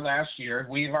they were last year.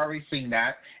 We've already seen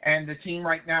that, and the team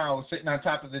right now sitting on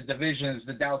top of the division is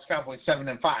the Dallas Cowboys,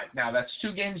 7-5. Now that's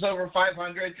 2 games over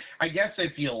 500. I guess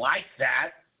if you like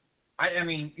that. I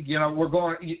mean, we're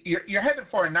going. You're headed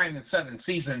for a 9-7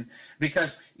 season because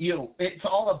it's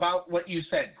all about what you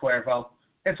said, Cuervo.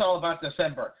 It's all about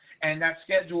December, and that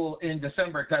schedule in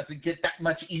December doesn't get that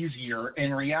much easier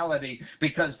in reality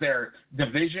because they're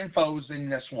division foes in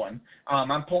this one.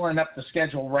 I'm pulling up the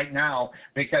schedule right now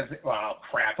because,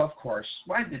 crap. Of course,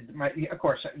 of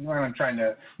course, when I'm trying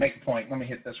to make a point, let me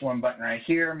hit this one button right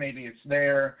here. Maybe it's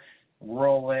there.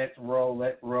 Roll it.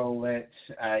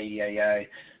 Aye.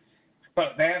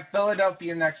 But they have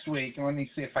Philadelphia next week, and let me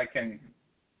see if I can.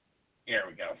 Here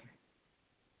we go.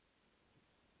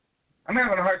 I'm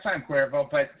having a hard time, Cuervo,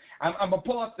 but I'm going to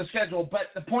pull up the schedule.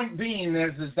 But the point being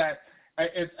is that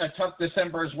it's a tough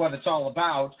December is what it's all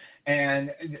about,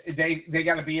 and they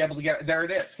got to be able to get. There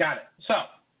it is, got it. So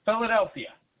Philadelphia,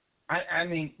 I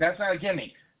mean that's not a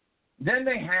gimme. Then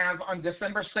they have on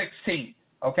December 16th,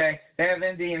 okay, they have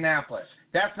Indianapolis.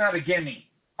 That's not a gimme.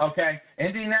 Okay,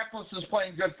 Indianapolis is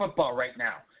playing good football right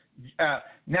now.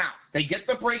 Now, they get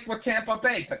the break with Tampa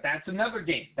Bay, but that's another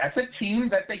game. That's a team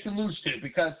that they can lose to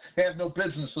because they have no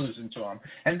business losing to them.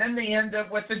 And then they end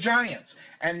up with the Giants.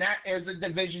 And that is a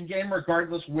division game.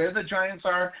 Regardless where the Giants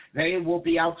are, they will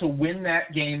be out to win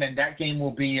that game, and that game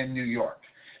will be in New York.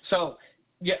 So,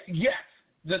 yes,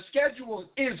 the schedule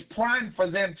is prime for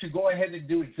them to go ahead and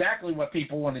do exactly what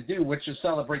people want to do, which is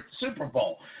celebrate the Super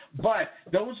Bowl. But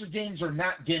those games are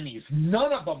not gimmies.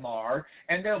 None of them are,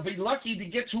 and they'll be lucky to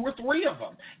get 2 or 3 of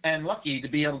them, and lucky to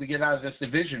be able to get out of this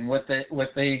division with the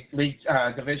league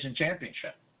division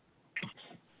championship.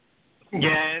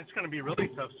 Yeah, it's going to be really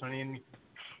tough, Sonny. And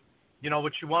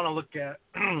what you want to look at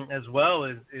as well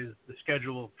is the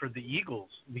schedule for the Eagles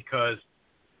because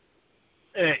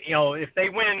if they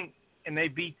win and they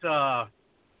beat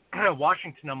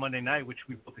Washington on Monday night, which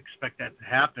we both expect that to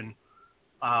happen,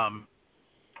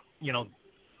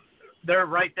 they're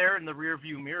right there in the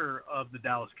rearview mirror of the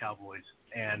Dallas Cowboys.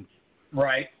 And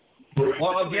right.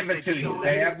 Well, I'll give it to you.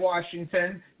 They have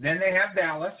Washington, then they have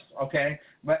Dallas, okay,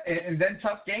 and then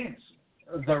tough games.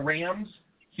 The Rams,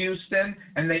 Houston,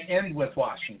 and they end with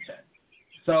Washington.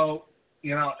 So,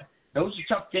 those are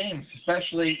tough games,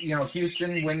 especially,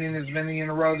 Houston winning as many in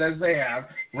a row as they have,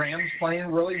 Rams playing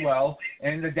really well,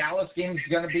 and the Dallas game is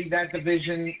going to be that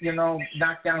division,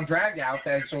 knockdown drag-out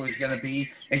that it's always going to be.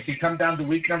 If you come down to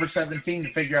week number 17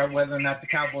 to figure out whether or not the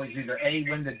Cowboys either A,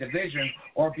 win the division,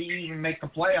 or B, even make the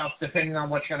playoffs, depending on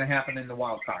what's going to happen in the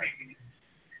wild card.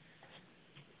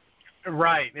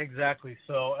 Right, exactly.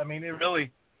 So, I mean, it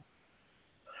really...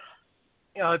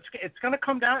 it's going to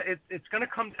come down. It's going to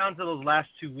come down to those last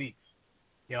 2 weeks,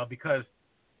 because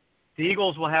the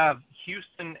Eagles will have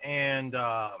Houston and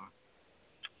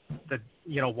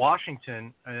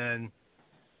Washington, and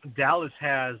Dallas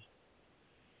has,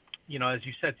 as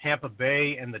you said, Tampa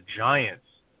Bay and the Giants.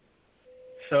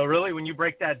 So really, when you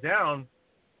break that down,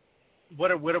 what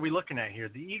are we looking at here?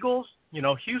 The Eagles,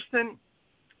 Houston.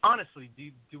 Honestly,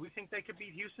 do we think they could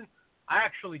beat Houston? I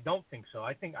actually don't think so.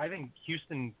 I think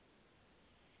Houston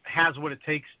has what it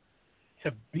takes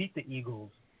to beat the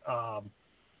Eagles.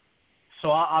 So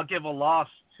I'll give a loss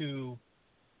to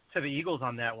the Eagles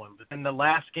on that one. But in the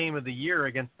last game of the year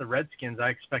against the Redskins, I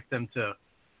expect them to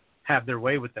have their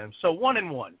way with them. So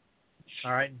 1-1.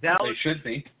 All right, Dallas. They should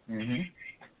be. Mm-hmm.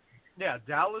 Yeah,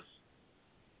 Dallas.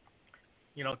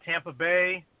 Tampa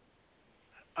Bay.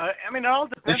 It all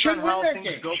depends on how things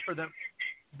go for them.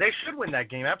 They should win that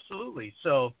game, absolutely.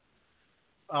 So,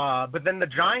 but then the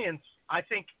Giants, I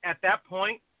think at that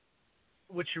point,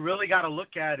 what you really got to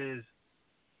look at is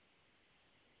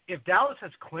if Dallas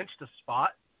has clinched a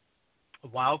spot, a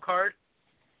wild card,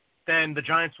 then the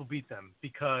Giants will beat them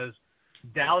because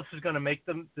Dallas is going to make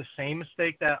them the same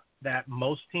mistake that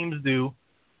most teams do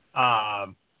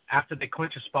after they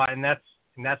clinch a spot, and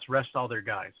that's rest all their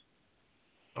guys.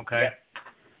 Okay? Yeah.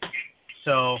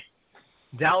 So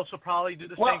Dallas will probably do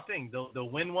the same thing. They'll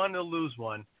win one, they'll lose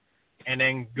one, and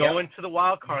then go into the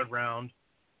wild card round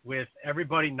with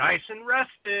everybody nice and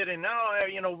rested, and now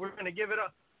we're going to give it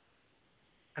up,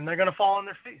 and they're going to fall on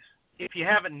their face. If you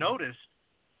haven't noticed,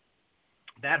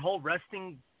 that whole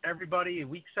resting everybody in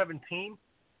week 17,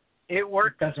 it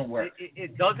works. It doesn't work.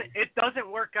 It doesn't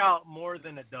work out more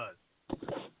than it does.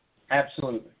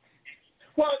 Absolutely.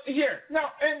 Well, here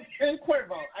now, and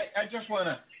Cuervo, I just want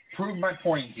to prove my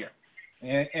point here.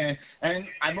 And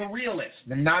I'm a realist.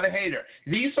 I'm not a hater.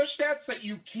 These are stats that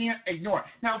you can't ignore.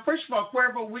 Now, first of all,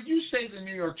 Cuervo, would you say the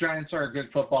New York Giants are a good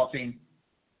football team?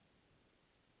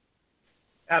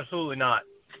 Absolutely not.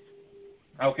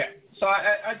 Okay. So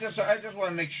I just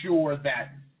want to make sure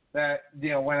that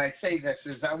when I say this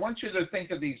is I want you to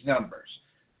think of these numbers.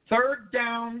 Third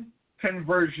down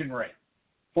conversion rate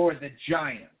for the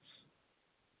Giants,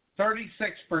 36%.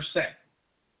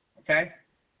 Okay?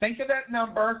 Think of that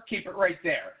number. Keep it right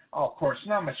there. Oh, of course,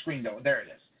 not on my screen, though. There it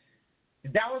is. The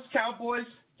Dallas Cowboys,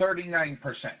 39%.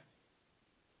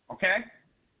 Okay?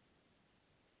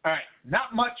 All right.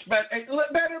 Not much, but a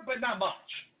little better, but not much.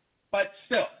 But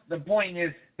still, the point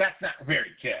is that's not very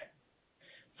good.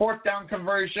 Fourth down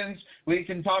conversions, we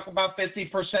can talk about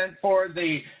 50% for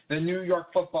the New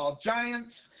York Football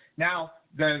Giants. Now,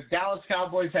 the Dallas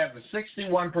Cowboys have a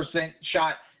 61%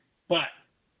 shot, but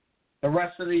the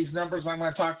rest of these numbers I'm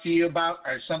going to talk to you about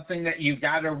are something that you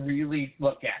got to really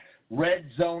look at. Red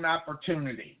zone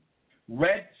opportunity.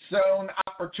 Red zone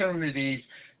opportunities,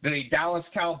 the Dallas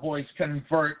Cowboys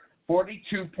convert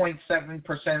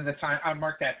 42.7% of the time. I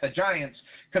mark that. The Giants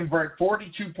convert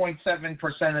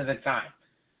 42.7% of the time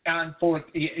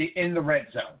in the red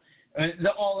zone.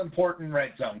 The all-important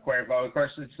red zone, Cuervo. Of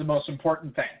course, it's the most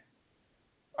important thing.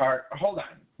 Hold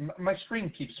on. My screen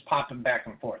keeps popping back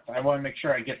and forth. I want to make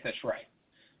sure I get this right.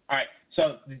 All right.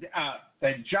 So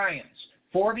the Giants,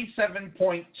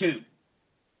 47.2.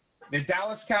 The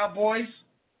Dallas Cowboys,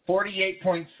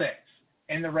 48.6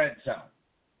 in the red zone.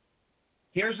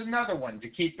 Here's another one to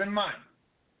keep in mind.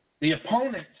 The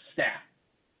opponent's stat.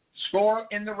 Score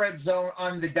in the red zone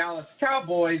on the Dallas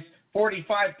Cowboys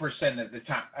 45% of the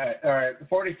time.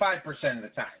 45% of the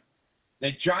time.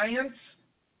 The Giants,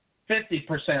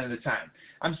 50% of the time.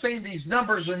 I'm saying these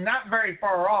numbers are not very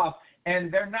far off,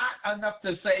 and they're not enough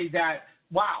to say that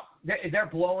wow, they're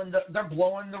blowing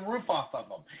the roof off of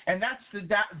them. And that's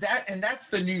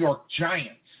the New York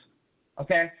Giants.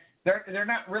 Okay, they're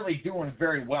not really doing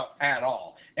very well at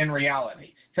all in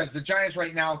reality, because the Giants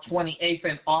right now 28th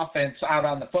in offense out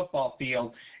on the football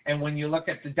field. And when you look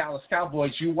at the Dallas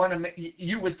Cowboys, you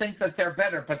would think that they're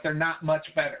better, but they're not much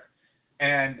better.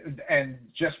 And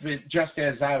just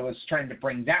as I was trying to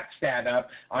bring that stat up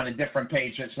on a different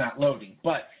page, it's not loading.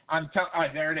 But all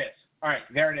right, there it is. All right,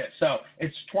 there it is. So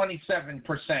it's 27%.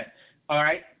 All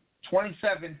right,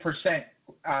 27%,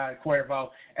 Cuervo,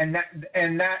 and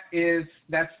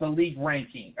that's the league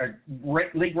ranking,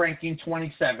 league ranking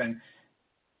 27,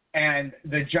 and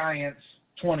the Giants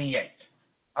 28.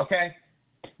 Okay,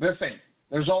 listen,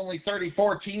 there's only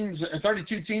 32 teams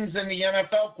in the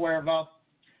NFL, Cuervo.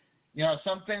 You know,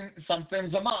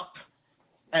 something's amok.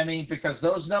 I mean, because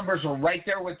those numbers are right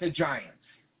there with the Giants.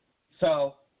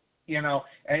 So, you know,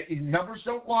 numbers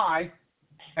don't lie.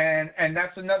 And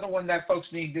that's another one that folks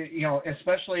need to, you know,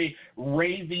 especially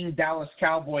raving Dallas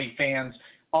Cowboy fans,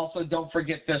 also don't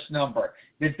forget this number.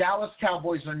 The Dallas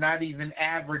Cowboys are not even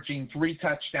averaging 3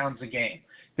 touchdowns a game.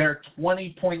 They're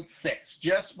 20.6,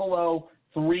 just below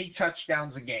 3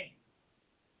 touchdowns a game.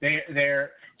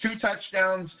 They're 2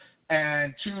 touchdowns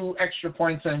and 2 extra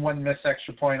points and 1 missed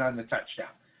extra point on the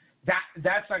touchdown.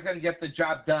 That's not going to get the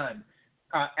job done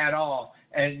at all.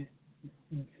 And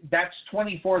that's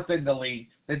 24th in the league.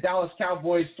 The Dallas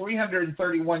Cowboys,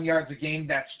 331 yards a game.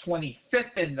 That's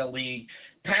 25th in the league.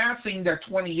 Passing, they're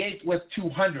 28th with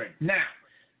 200. Now,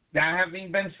 that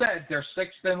having been said, they're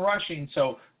 6th in rushing.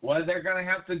 So what they're going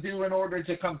to have to do in order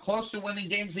to come close to winning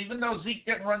games, even though Zeke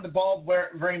didn't run the ball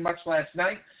very much last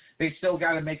night, they still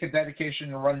got to make a dedication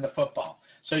to run the football.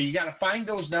 So you got to find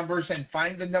those numbers and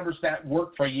find the numbers that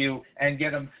work for you and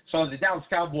get them. So the Dallas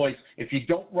Cowboys, if you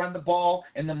don't run the ball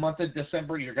in the month of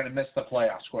December, you're going to miss the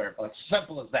playoffs, Square. It's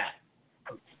simple as that.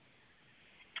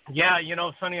 Yeah, you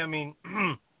know, Sonny, I mean,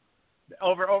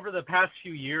 over the past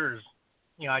few years,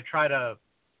 you know, I try to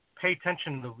pay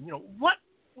attention to, you know,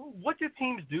 what do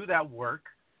teams do that work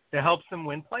that helps them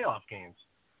win playoff games?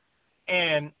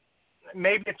 And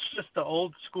maybe it's just the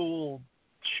old school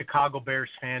Chicago Bears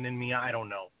fan in me, I don't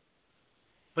know.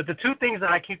 But the 2 things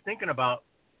that I keep thinking about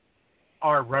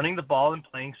are running the ball and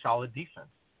playing solid defense.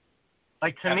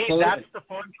 Like, to Absolutely. me, that's the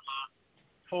formula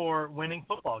for winning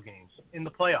football games in the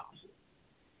playoffs.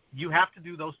 You have to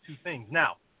do those 2 things.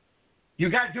 Now, you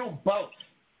got to do them both.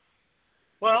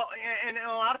 Well, and a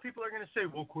lot of people are going to say,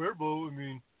 well, Cuervo, I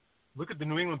mean, look at the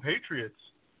New England Patriots.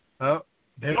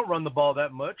 They don't run the ball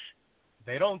that much.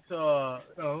 They don't,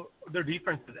 their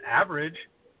defense is average.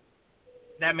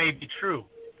 That may be true.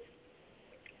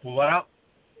 What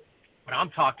I'm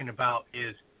talking about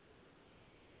is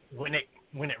when it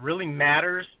really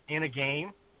matters in a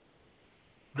game,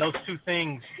 those 2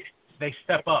 things, they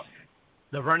step up.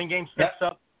 The running game steps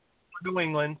up for New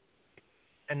England,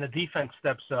 and the defense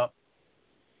steps up,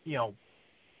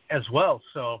 as well.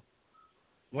 So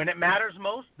when it matters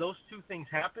most, those two things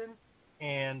happen,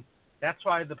 and that's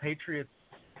why the Patriots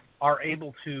are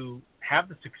able to have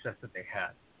the success that they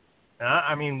had.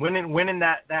 I mean, winning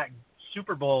that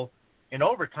Super Bowl in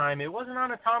overtime, it wasn't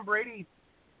on a Tom Brady,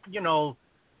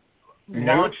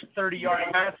 launch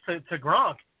 30-yard pass to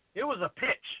Gronk. It was a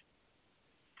pitch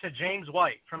to James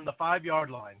White from the 5-yard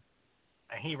line,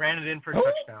 and he ran it in for a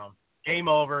touchdown. Game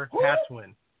over, pass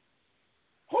win.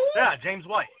 Yeah, James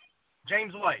White.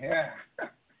 Yeah.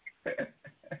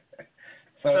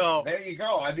 so there you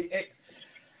go. I mean,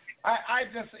 I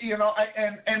just, and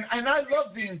I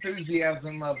love the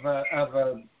enthusiasm of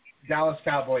a Dallas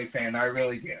Cowboy fan. I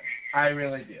really do.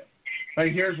 But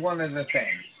here's one of the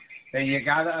things that you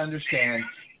got to understand.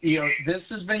 This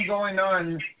has been going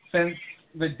on since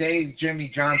the day Jimmy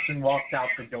Johnson walked out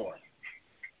the door.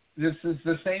 This is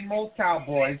the same old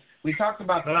Cowboys. We talked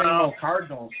about the same old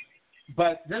Cardinals,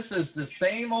 but this is the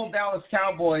same old Dallas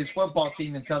Cowboys football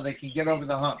team until they can get over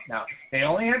the hump. Now, they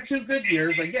only had 2 good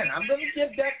years. Again, I'm going to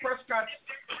give Dak Prescott's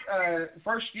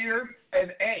first year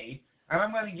an A, and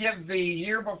I'm going to give the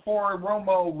year before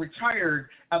Romo retired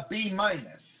a B-.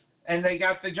 And they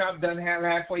got the job done, have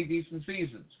halfway decent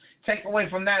seasons. Take away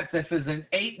from that, this is an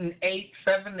 8-8,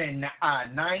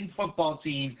 7-9 football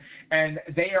team, and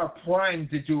they are primed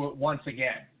to do it once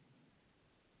again.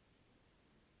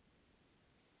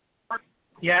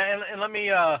 Yeah, and let me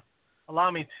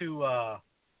allow me to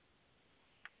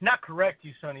not correct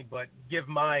you, Sonny, but give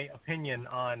my opinion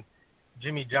on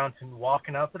Jimmy Johnson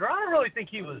walking out the door. I don't really think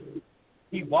he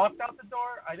walked out the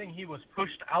door. I think he was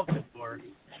pushed out the door.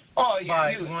 Oh, yeah,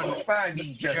 he was pushed out.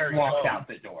 He just walked out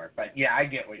the door. But yeah, I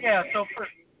get what you're saying.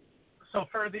 So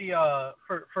for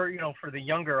the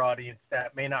younger audience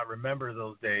that may not remember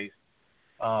those days,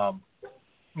 for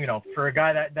a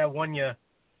guy that won you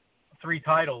 3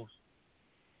 titles,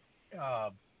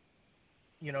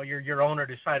 your owner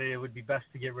decided it would be best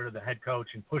to get rid of the head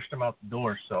coach and pushed him out the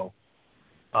door. So,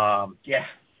 yeah,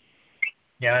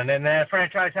 and then that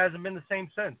franchise hasn't been the same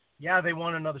since. Yeah, they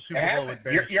won another Super Bowl with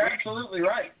Bears. You're absolutely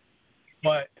right.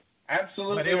 But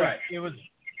absolutely right.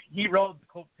 He rode the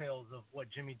coattails of what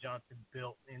Jimmy Johnson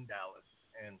built in Dallas,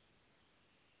 and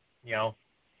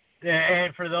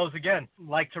and for those again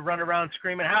like to run around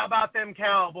screaming, "How about them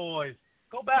Cowboys?"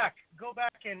 Go back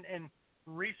and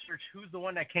research who's the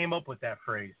one that came up with that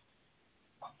phrase.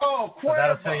 Oh, Cuervo. So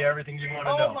that'll tell you everything you want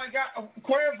to know. Oh, my God.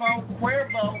 Cuervo,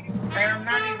 and I'm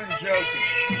not even joking.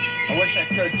 I wish I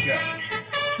could joke.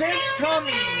 This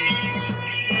coming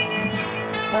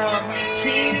from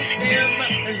TMZ.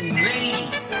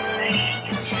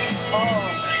 Oh,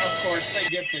 of course, they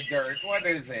get the dirt. What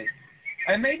is it?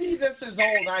 And maybe this is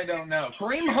old, I don't know.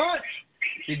 Kareem Hunt.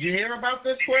 Did you hear about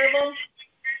this, Cuervo?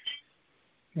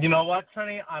 You know what,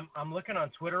 Sonny? I'm looking on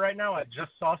Twitter right now. I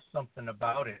just saw something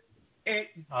about it. It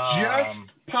just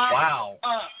popped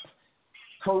up.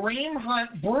 Kareem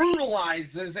Hunt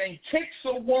brutalizes and kicks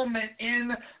a woman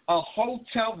in a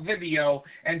hotel video,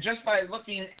 and just by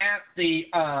looking at the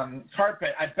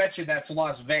carpet, I bet you that's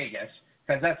Las Vegas,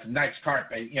 because that's nice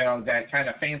carpet, that kind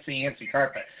of fancy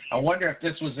carpet. I wonder if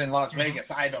this was in Las Vegas.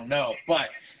 I don't know. But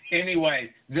anyway,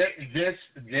 this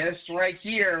right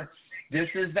here, this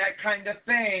is that kind of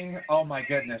thing. Oh, my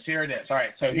goodness. Here it is. All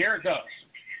right, so here it goes.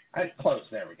 Close.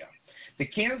 There we go. The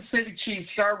Kansas City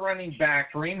Chiefs star running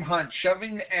back, Kareem Hunt,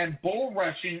 shoving and bull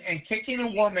rushing and kicking a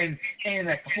woman in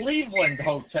a Cleveland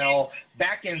hotel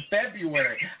back in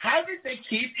February. How did they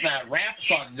keep that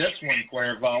wraps on this one,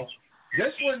 Cuervo?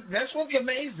 This one's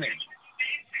amazing.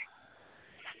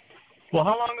 Well,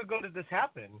 how long ago did this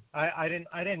happen? I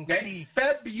didn't see.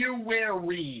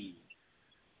 February.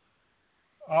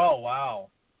 Oh, wow.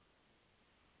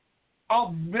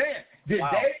 Oh, man.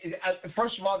 Wow.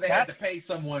 First of all, they had to pay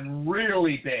someone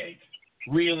really big,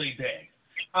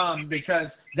 because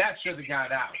that should have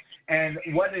got out. And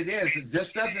what it is, this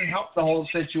doesn't help the whole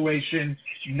situation.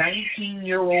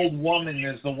 19-year-old woman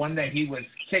is the one that he was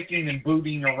kicking and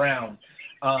booting around.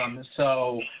 That's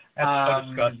so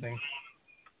disgusting.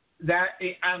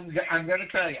 I'm going to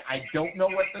tell you, I don't know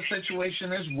what the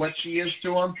situation is, what she is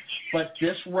to him, but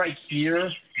this right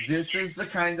here, this is the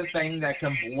kind of thing that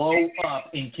can blow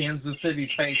up in Kansas City's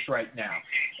face right now.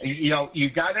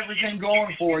 You've got everything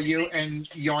going for you, and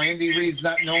Andy Reid's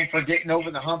not known for getting over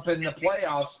the hump in the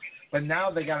playoffs, but now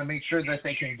they got to make sure that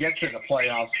they can get to the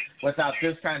playoffs without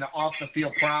this kind of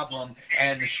off-the-field problem,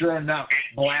 and sure enough,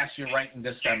 blast you right in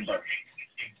December.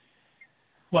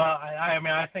 Well,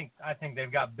 I think they've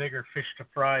got bigger fish to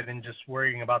fry than just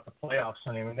worrying about the playoffs.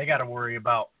 I mean, they got to worry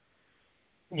about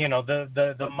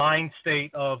the mind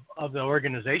state of the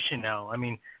organization now. I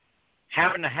mean,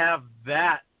 having to have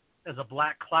that as a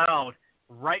black cloud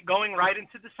going right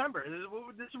into December.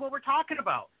 This is what we're talking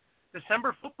about.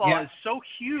 December football is so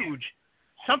huge.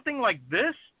 Something like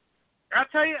this, I'll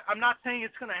tell you, I'm not saying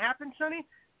it's going to happen, Sonny,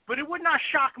 but it would not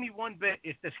shock me one bit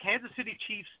if the Kansas City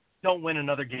Chiefs don't win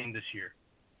another game this year.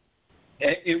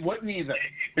 It wouldn't either,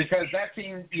 because that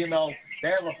team, they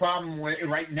have a problem with it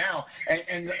right now.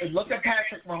 And look at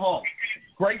Patrick Mahomes.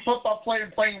 Great football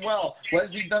player, playing well. What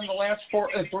has he done the last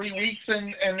 3 weeks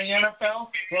in the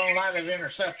NFL? Thrown a lot of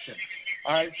interceptions.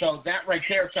 All right, so that right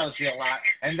there tells you a lot.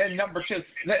 And then number two,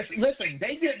 listen,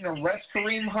 they didn't arrest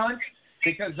Kareem Hunt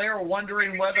because they were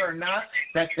wondering whether or not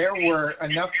that there were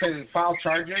enough to file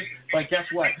charges. But guess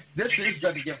what? This is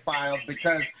going to get filed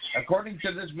because according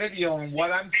to this video and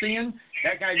what I'm seeing,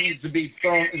 that guy needs to be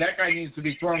thrown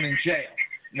in jail.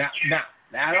 Now,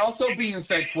 that also being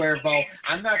said, Cuervo,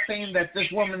 I'm not saying that this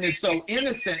woman is so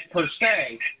innocent per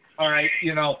se. All right,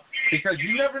 because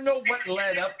you never know what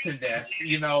led up to this.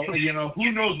 Who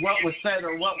knows what was said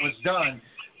or what was done.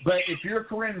 But if you're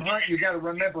Kareem Hunt, you got to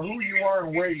remember who you are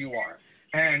and where you are.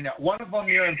 And one of them,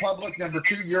 you're in public. Number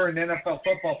two, you're an NFL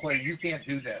football player. You can't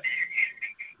do this.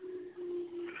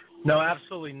 No,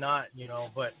 absolutely not.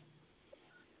 But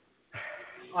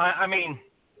I mean,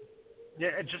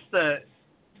 just the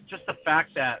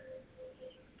fact that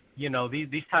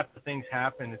these types of things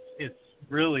happen. It's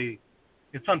really.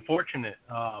 It's unfortunate.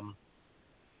 I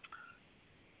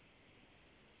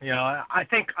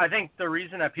think the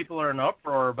reason that people are in an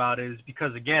uproar about it is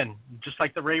because, again, just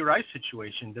like the Ray Rice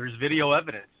situation, there's video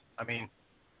evidence. I mean,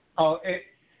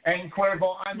 and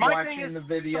Cuervo, I'm watching the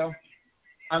video.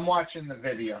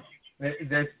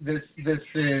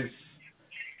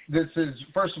 This is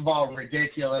first of all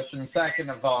ridiculous, and second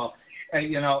of all,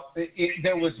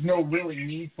 there was no really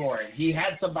need for it. He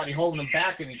had somebody holding him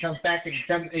back, and he comes back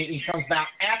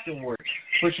afterwards,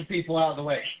 pushing people out of the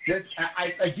way.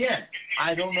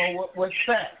 I don't know what was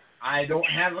said. I don't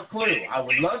have a clue. I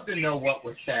would love to know what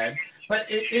was said, but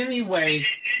anyway,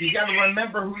 you got to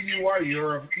remember who you are.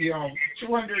 You're a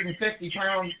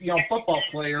 250-pound football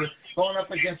player going up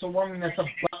against a woman that's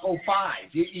about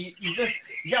 05. You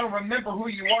got to remember who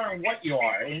you are and what you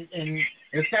are, and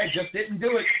this guy just didn't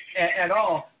do it at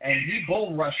all, and he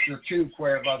bull rushed her too,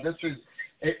 Cuervo. This is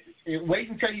wait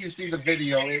until you see the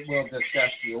video; it will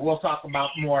disgust you. We'll talk about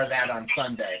more of that on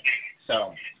Sunday.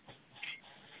 So,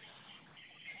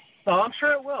 I'm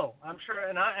sure it will. I'm sure,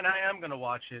 and I am going to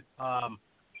watch it. My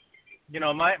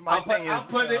thing is, I'll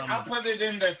put it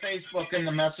in the Facebook in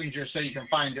the Messenger so you can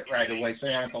find it right away, so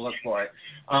you don't have to look for it.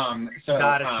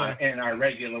 In our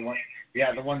regular one,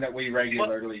 the one that we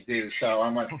regularly do. So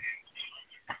I'm going to.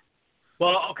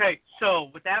 Well, okay,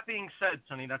 so with that being said,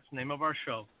 Sonny, that's the name of our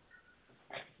show.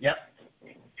 Yep.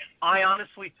 I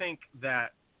honestly think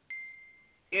that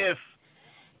if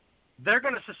they're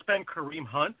going to suspend Kareem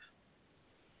Hunt,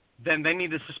 then they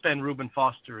need to suspend Reuben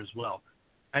Foster as well.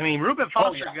 I mean, Reuben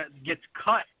Foster gets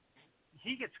cut.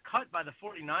 He gets cut by the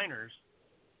 49ers,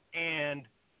 and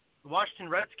the Washington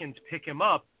Redskins pick him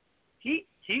up. He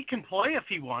can play if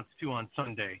he wants to on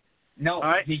Sunday. No,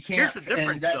 right? He can't. Here's the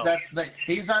difference,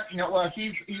 he's on.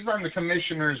 He's on the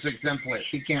commissioner's exempt list.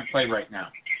 He can't play right now.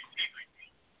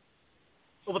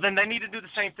 Well, then they need to do the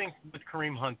same thing with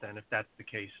Kareem Hunt, then, if that's the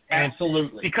case.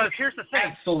 Absolutely. Because here's the thing.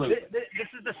 Absolutely. This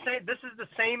is the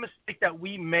same mistake that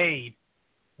we made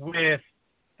with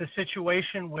the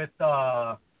situation with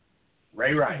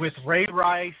Ray Rice. With Ray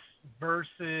Rice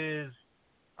versus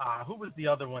who was the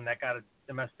other one that got a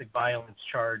domestic violence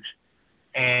charge,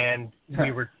 and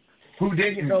we were. Who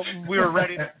didn't? We were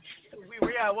ready to.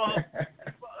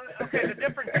 Okay. The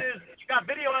difference is you got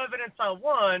video evidence on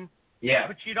one,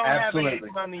 but you don't have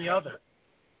anything on the other.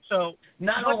 So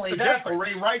not only that, the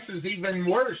Ray Rice is even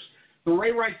worse. The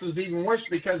Ray Rice is even worse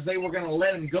because they were going to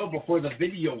let him go before the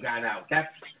video got out.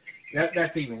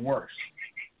 That's even worse.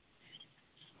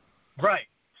 Right.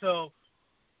 So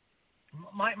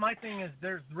my thing is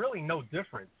there's really no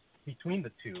difference between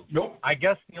the two. Nope. I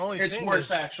guess the only thing it's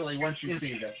worse actually once you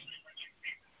see this.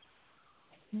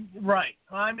 Right.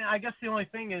 I mean, I guess the only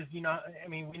thing is, we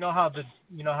know how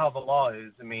the law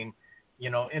is. I mean,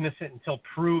 innocent until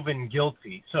proven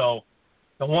guilty. So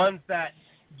the ones that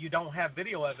you don't have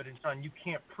video evidence on, you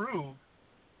can't prove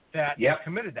that you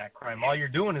committed that crime. All you're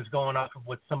doing is going off of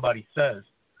what somebody says.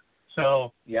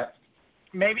 So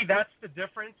maybe that's the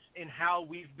difference in how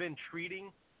we've been treating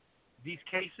these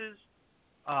cases.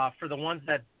 For the ones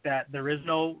that there is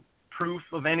no proof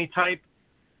of any type,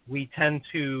 we tend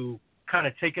to kind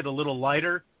of take it a little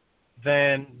lighter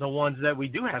than the ones that we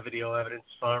do have video evidence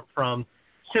from.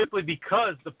 simply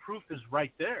because the proof is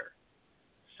right there.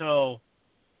 So,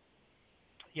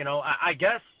 I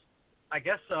guess,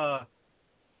 for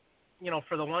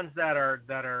the ones that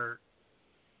are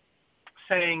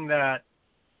saying that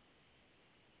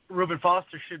Reuben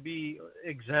Foster should be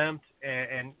exempt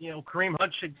and Kareem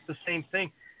Hunt should do the same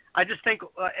thing. I just think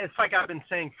it's like I've been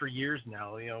saying for years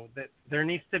now, that there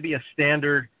needs to be a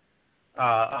standard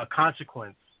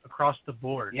consequence across the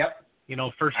board. Yep.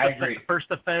 First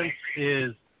offense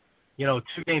is,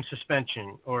 2-game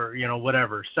suspension or,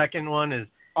 whatever. Second one is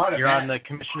you're on the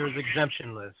commissioner's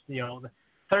exemption list. The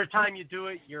third time you do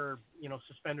it, you're,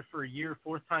 suspended for a year.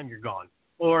 Fourth time, you're gone.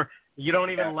 Or you don't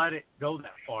even let it go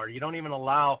that far. You don't even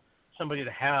allow somebody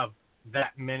to have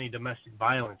that many domestic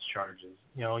violence charges.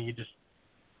 You just,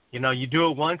 you do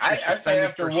it once, you're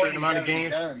suspended for a certain amount of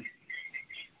games.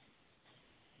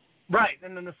 Right,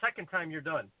 and then the second time you're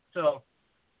done. So,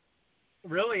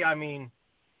 really, I mean,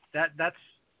 that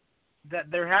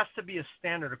there has to be a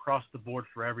standard across the board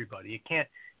for everybody.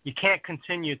 You can't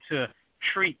continue to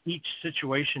treat each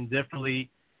situation differently,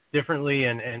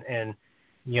 and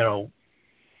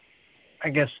I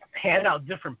guess hand out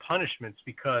different punishments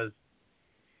because,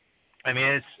 I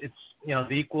mean, it's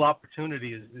the equal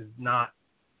opportunity is not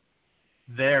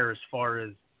there as far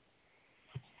as,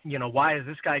 why is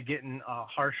this guy getting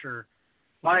harsher?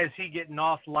 Why is he getting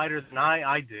off lighter than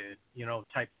I did,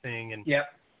 type thing. And,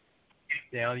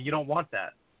 you don't want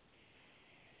that.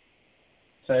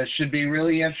 So it should be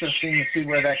really interesting to see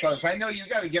where that goes. I know you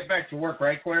got to get back to work,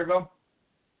 right, Cuervo?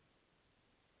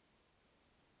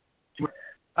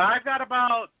 I've got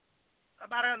about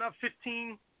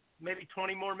 15, maybe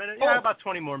 20 more minutes. Yeah, about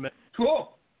 20 more minutes.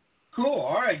 Cool.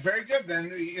 All right, very good. Then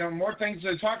more things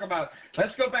to talk about.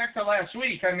 Let's go back to last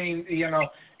week. I mean, we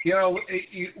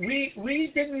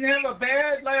didn't have a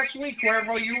bad last week,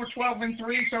 Cuervo. You were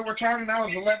 12-3, so we're talking. I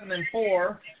was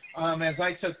 11-4. As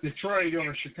I took Detroit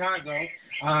over Chicago,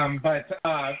 but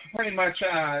pretty much,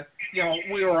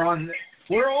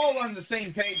 we're all on the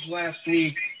same page last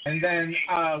week, and then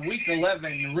week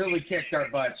 11 really kicked our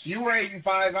butts. You were 8-5,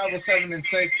 I was 7-6.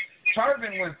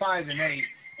 Tarvin went 5-8.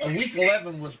 Week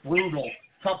 11 was brutal,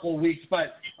 couple weeks,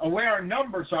 but where our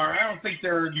numbers are, I don't think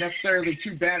they're necessarily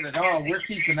too bad at all. We're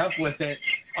keeping up with it.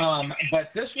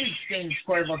 But this week's games,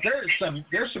 Cuervo,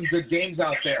 there's some good games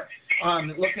out there.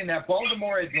 Looking at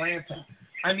Baltimore, Atlanta.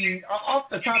 I mean, off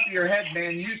the top of your head,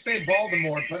 man, you say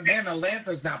Baltimore, but man,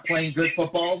 Atlanta's not playing good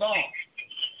football at all.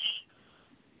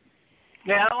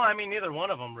 Yeah, I mean, neither one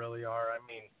of them really are. I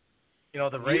mean,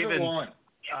 the Ravens.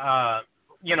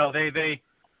 They.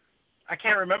 I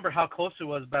can't remember how close it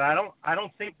was, but I don't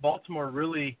think Baltimore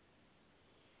really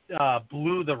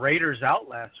blew the Raiders out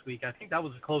last week. I think that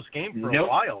was a close game for a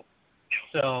while.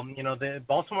 So,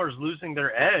 Baltimore is losing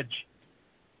their edge,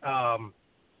 from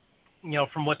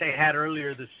what they had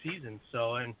earlier this season.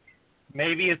 So, and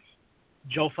maybe it's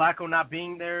Joe Flacco not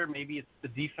being there. Maybe it's the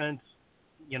defense,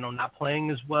 not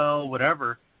playing as well,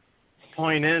 whatever. The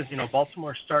point is,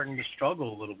 Baltimore's starting to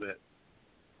struggle a little bit.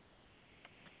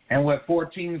 And with 4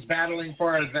 teams battling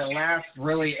for the last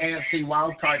really AFC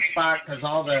wildcard spot because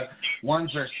all the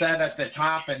ones are set at the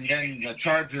top, and then the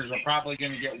Chargers are probably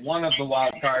going to get one of the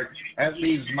wild cards. That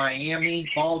leaves Miami,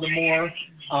 Baltimore,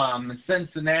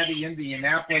 Cincinnati,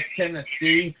 Indianapolis,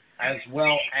 Tennessee, as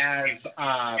well as,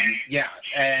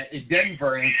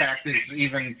 Denver, in fact, is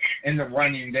even in the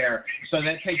running there. So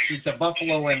that takes you to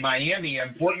Buffalo and Miami.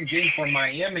 Important game for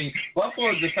Miami.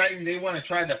 Buffalo deciding they want to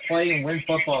try to play and win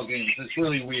football games. It's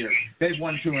really weird. They've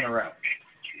won 2 in a row.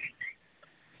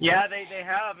 Yeah, they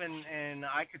have, and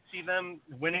I could see them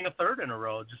winning a 3rd in a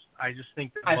row. I just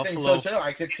think that Buffalo. I think so, too.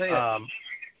 I could see it.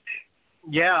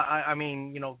 Yeah, I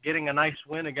mean, getting a nice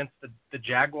win against the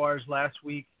Jaguars last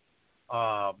week,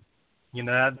 that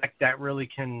really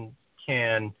can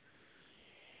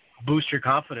boost your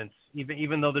confidence.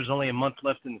 Even though there's only a month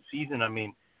left in the season, I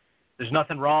mean, there's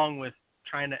nothing wrong with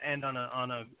trying to end on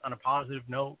a positive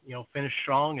note. Finish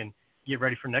strong and get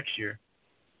ready for next year.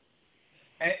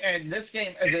 And this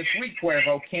game, this week,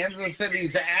 Cuervo, Kansas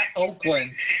City's at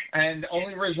Oakland, and the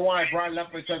only reason why I brought it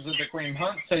up because of the Kareem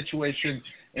Hunt situation.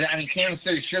 I mean, Kansas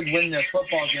City should win this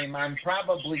football game. I'm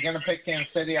probably going to pick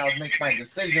Kansas City. I'll make my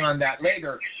decision on that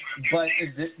later. But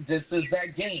this is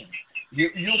that game.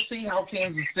 You'll see how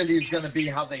Kansas City is going to be,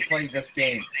 how they play this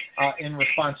game in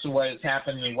response to what has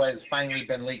happened and what has finally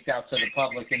been leaked out to the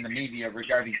public and the media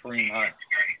regarding Kareem Hunt.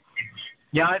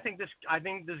 Yeah, I think this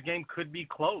game could be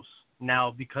close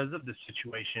now because of the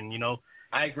situation.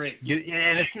 I agree.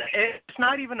 And it's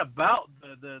not even about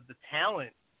the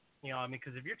talent. I mean,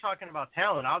 because if you're talking about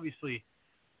talent, obviously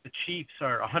the Chiefs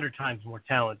are 100 times more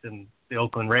talent than the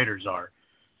Oakland Raiders are.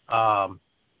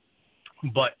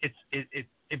 but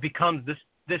it becomes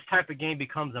this type of game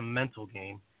becomes a mental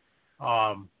game.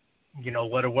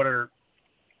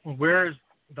 Where's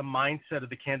the mindset of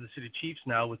the Kansas City Chiefs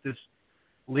now with this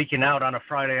leaking out on a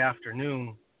Friday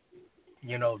afternoon?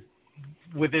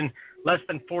 Within less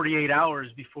than 48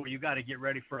 hours before you got to get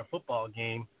ready for a football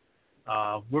game.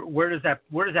 Where does that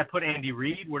put Andy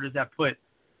Reid? Where does that put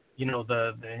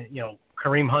the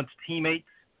Kareem Hunt's teammates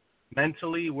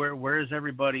mentally? Where is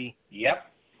everybody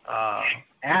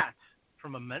at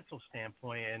from a mental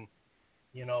standpoint? And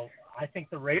I think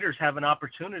the Raiders have an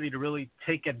opportunity to really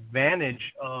take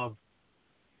advantage of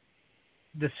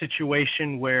the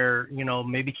situation where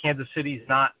maybe Kansas City's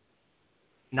not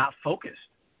focused.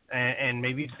 And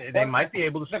maybe they might be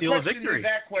able to steal a victory. The question is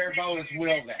that, Cuervo, is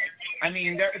will they? I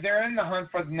mean, they're in the hunt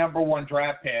for the number one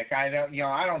draft pick. I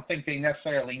don't think they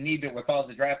necessarily need it with all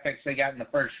the draft picks they got in the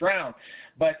first round.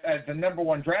 But the number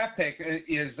one draft pick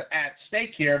is at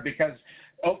stake here because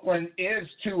Oakland is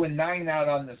 2-9 out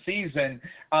on the season.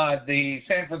 The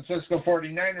San Francisco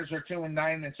 49ers are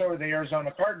 2-9, and so are the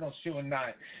Arizona Cardinals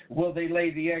 2-9. Will they lay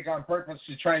the egg on purpose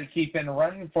to try to keep in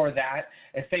running for that?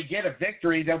 If they get a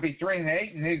victory, they'll be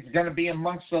 3-8, and he's going to be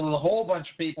amongst a whole bunch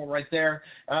of people right there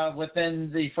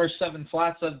within the first 7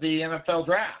 slots of the NFL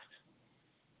draft.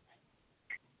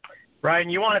 Ryan,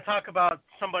 you want to talk about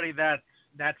somebody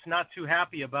that's not too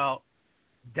happy about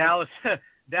Dallas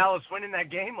winning that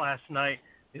game last night?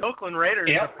 The Oakland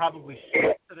Raiders are probably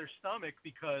sick to their stomach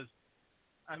because,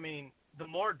 the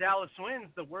more Dallas wins,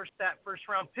 the worse that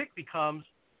first-round pick becomes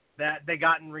that they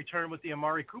got in return with the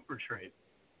Amari Cooper trade.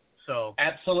 So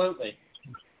absolutely,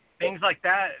 things like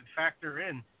that factor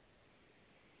in.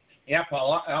 Yep,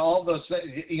 all those,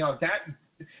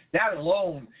 that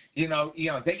alone, they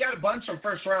got a bunch of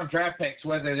first-round draft picks.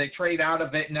 Whether they trade out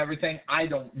of it and everything, I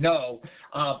don't know,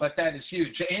 but that is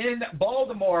huge. In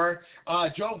Baltimore,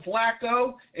 Joe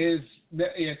Flacco is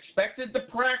expected to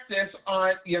practice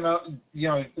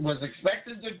was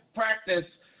expected to practice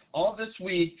all this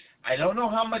week. I don't know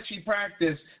how much he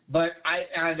practiced, but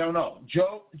I don't know.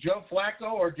 Joe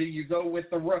Flacco, or do you go with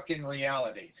the Rook in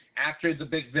reality after the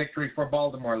big victory for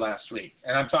Baltimore last week?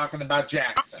 And I'm talking about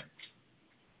Jackson.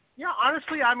 Yeah,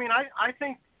 honestly, I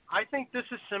think this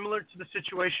is similar to the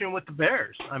situation with the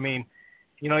Bears.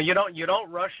 You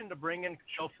don't rush into bringing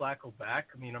Joe Flacco back.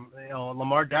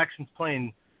 Lamar Jackson's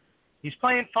playing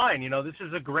fine. This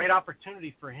is a great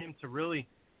opportunity for him to really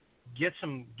get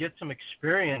some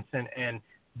experience and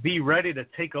be ready to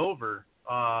take over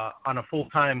on a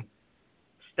full-time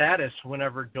status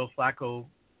whenever Joe Flacco,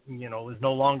 is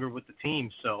no longer with the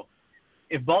team. So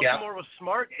if Baltimore was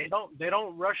smart, they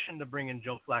don't rush into bringing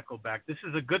Joe Flacco back. This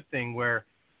is a good thing where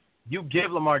you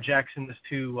give Lamar Jackson this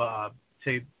to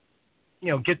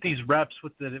get these reps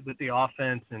with the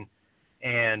offense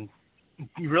and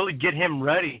you really get him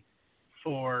ready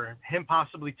for him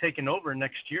possibly taking over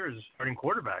next year as a starting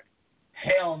quarterback.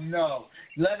 Hell no.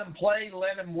 Let him play,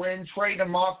 let him win, trade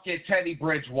him off, get Teddy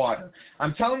Bridgewater.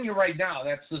 I'm telling you right now,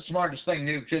 that's the smartest thing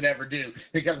you could ever do.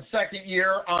 Because the second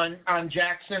year on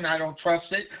Jackson, I don't trust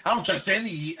it. I don't trust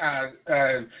any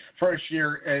first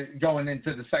year going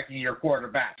into the second year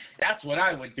quarterback. That's what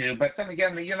I would do. But then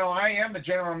again, I am a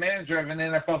general manager of an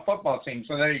NFL football team,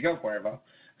 so there you go, Cuervo.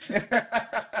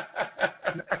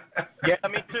 Yeah,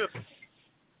 me too.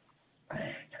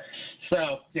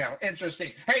 So,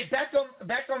 interesting. Hey, Beckham,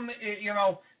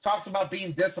 talks about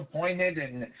being disappointed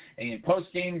and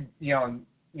post-game,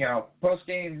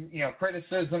 post-game,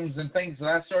 criticisms and things of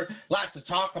that sort. Lots of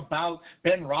talk about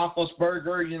Ben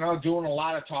Roethlisberger, doing a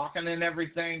lot of talking and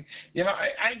everything.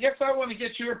 I guess I want to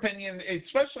get your opinion,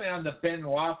 especially on the Ben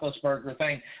Roethlisberger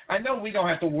thing. I know we don't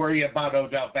have to worry about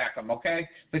Odell Beckham, okay?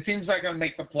 The team's not going to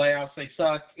make the playoffs. They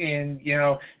suck. And,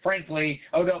 frankly,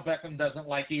 Odell Beckham doesn't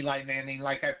like Eli Manning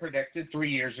like I predicted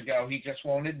 3 years ago. He just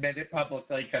won't admit it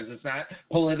publicly because it's not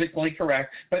politically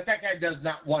correct. But that guy does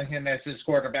not want him as his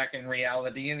quarterback in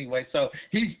reality anyway, so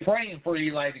he's praying for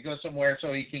Eli to go somewhere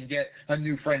so he can get a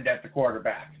new friend at the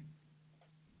quarterback.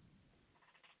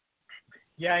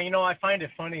 Yeah, I find it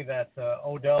funny that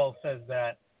Odell says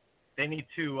that they need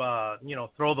to,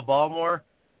 throw the ball more.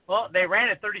 Well, they ran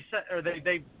it 37, or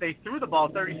they threw the ball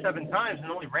 37 times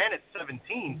and only ran it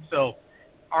 17. So,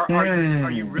 are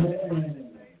you really trying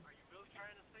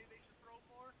to say they should throw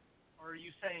more, or are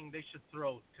you saying they should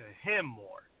throw to him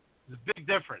more? There's a big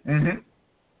difference. Mm-hmm.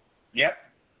 Yep.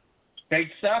 Big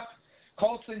stuff.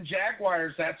 Colts and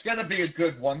Jaguars, that's going to be a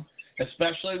good one,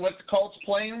 especially with the Colts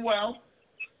playing well.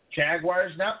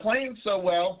 Jaguars not playing so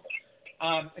well.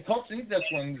 The Colts need this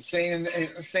one, saying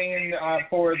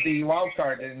for the wild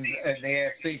card in the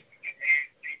AFC.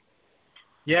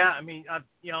 Yeah, I mean,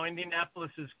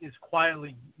 Indianapolis is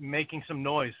quietly making some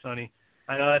noise, Sonny.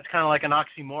 I know that's kind of like an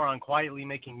oxymoron, quietly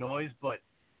making noise, but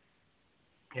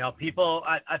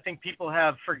I think people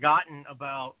have forgotten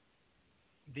about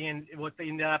what the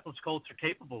Indianapolis Colts are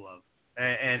capable of,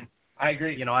 and I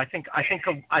agree. I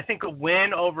think a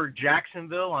win over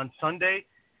Jacksonville on Sunday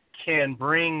can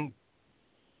bring,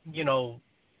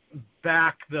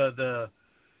 back the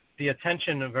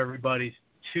attention of everybody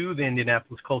to the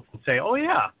Indianapolis Colts and say, oh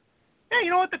yeah, you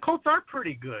know what, the Colts are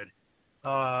pretty good.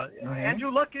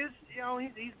 Andrew Luck is,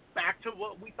 he's back to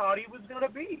what we thought he was going to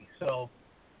be. So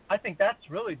I think that's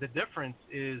really the difference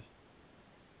is,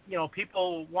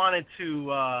 people wanted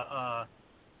to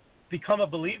become a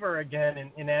believer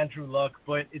again in Andrew Luck,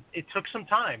 but it took some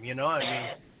time, he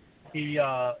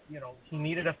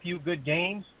needed a few good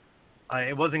games.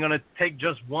 It wasn't going to take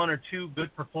just one or two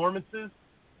good performances.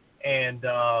 And,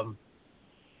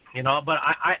 but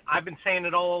I've been saying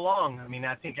it all along. I mean,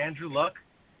 I think Andrew Luck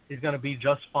is going to be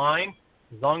just fine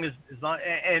as long as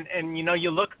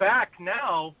you look back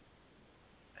now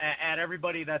at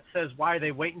everybody that says, why are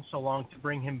they waiting so long to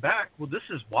bring him back? Well, this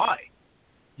is why.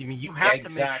 I mean, you have to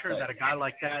make sure that a guy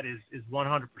like that is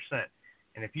 100%.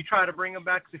 And if you try to bring him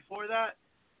back before that,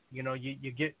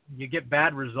 you get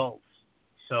bad results.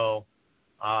 So,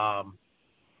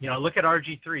 look at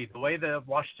RG3. The way the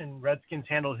Washington Redskins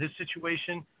handled his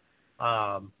situation,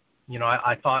 I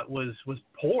thought was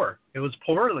poor. It was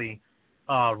poorly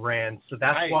ran. So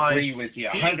that's why I agree with you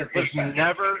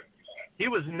 100%. He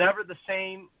was never the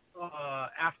same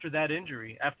after that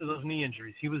injury, after those knee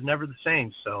injuries. He was never the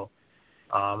same. So,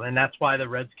 and that's why the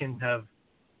Redskins have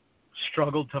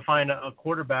struggled to find a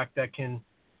quarterback that can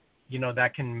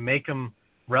make him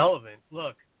relevant.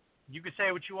 Look, you could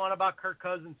say what you want about Kirk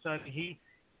Cousins, son. He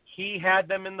had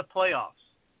them in the playoffs.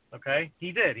 Okay,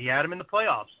 he did. He had them in the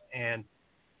playoffs, and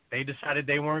they decided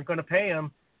they weren't going to pay him.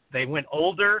 They went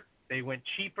older. They went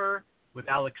cheaper with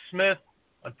Alex Smith.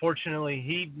 Unfortunately,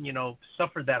 he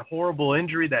suffered that horrible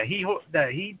injury that he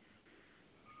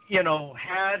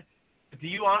had. Do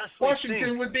you honestly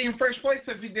Washington would be in first place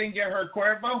if he didn't get hurt,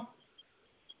 Cuervo?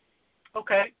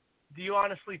 Okay. Do you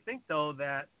honestly think, though,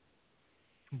 that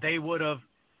they would have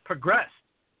progressed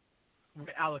with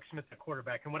Alex Smith at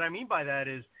quarterback? And what I mean by that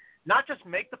is not just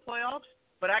make the playoffs,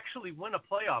 but actually win a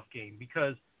playoff game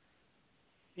because,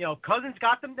 Cousins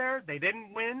got them there. They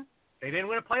didn't win. They didn't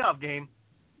win a playoff game,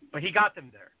 but he got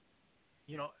them there.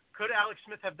 Could Alex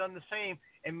Smith have done the same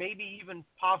and maybe even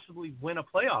possibly win a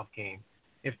playoff game?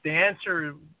 If the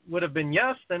answer would have been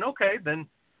yes, then okay, then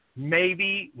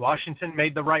maybe Washington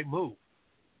made the right move.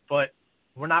 But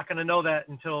we're not going to know that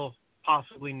until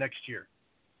possibly next year.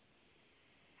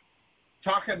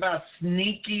 Talking about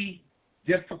sneaky,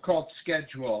 difficult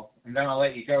schedule, and then I'll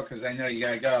let you go because I know you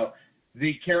got to go.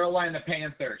 The Carolina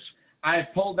Panthers. I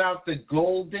pulled out the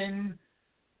golden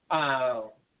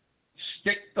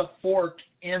stick the fork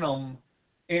in them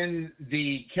in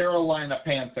the Carolina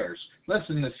Panthers.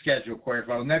 Listen to the schedule,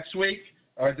 Cuervo. Next week,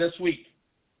 or this week,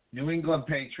 New England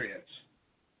Patriots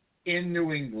in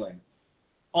New England,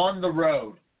 on the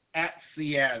road at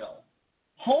Seattle,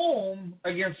 home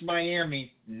against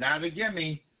Miami, not a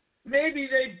gimme. Maybe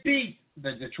they beat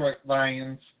the Detroit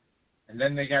Lions, and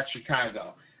then they got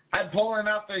Chicago. I'm pulling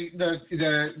out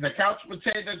the couch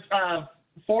potato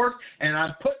fork, and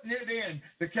I'm putting it in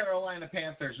the Carolina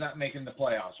Panthers not making the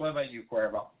playoffs. What about you,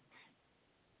 Cuervo?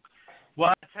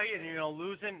 Well, I tell you,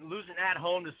 losing at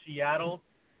home to Seattle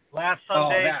last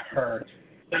Sunday. Oh, that hurt.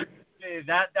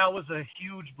 That was a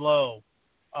huge blow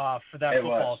for that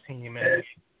football team, and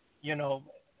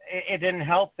it didn't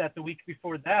help that the week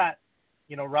before that,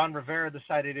 Ron Rivera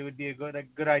decided it would be a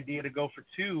good idea to go for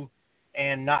two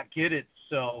and not get it.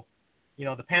 So,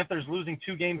 the Panthers losing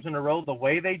 2 games in a row the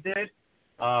way they did,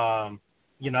 that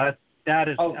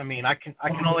is. I mean, I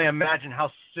can only imagine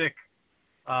how sick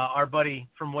our buddy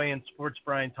from Way in Sports,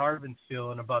 Brian Tarvin's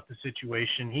feeling about the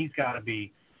situation. He's got to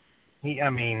be.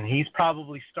 He's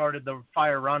probably started the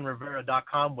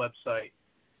FireRonRivera.com website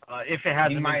if it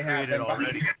hasn't been created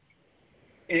already.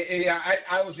 Yeah,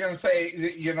 I was going to say,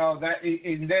 that,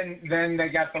 and then they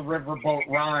got the Riverboat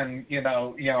Ron,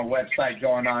 website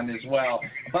going on as well.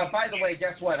 But by the way,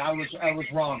 guess what? I was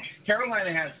wrong.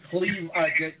 Carolina has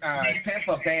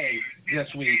Tampa Bay this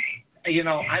week.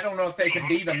 I don't know if they can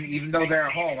beat them, even though they're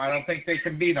at home. I don't think they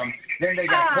can beat them. Then they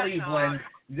got Cleveland.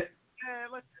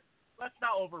 Let's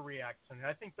not overreact.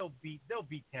 I think they'll beat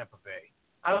Tampa Bay.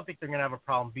 I don't think they're going to have a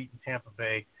problem beating Tampa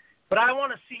Bay, but I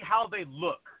want to see how they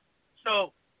look.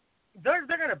 So they're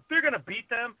gonna beat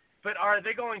them, but are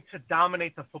they going to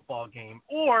dominate the football game,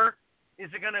 or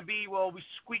is it going to be, well, we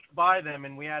squeaked by them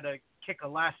and we had to kick a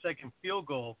last-second field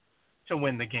goal to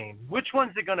win the game. Which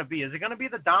one's it going to be? Is it going to be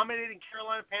the dominating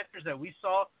Carolina Panthers that we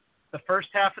saw the first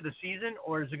half of the season,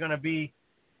 or is it going to be,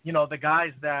 the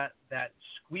guys that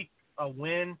squeak a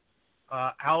win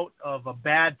out of a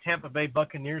bad Tampa Bay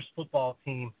Buccaneers football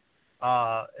team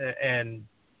and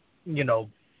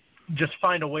just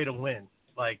find a way to win?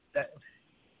 Like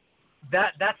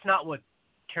that's not what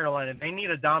Carolina. They need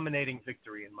a dominating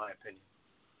victory, in my opinion.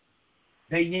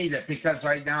 They need it because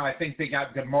right now I think they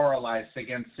got demoralized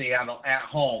against Seattle at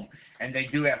home, and they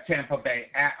do have Tampa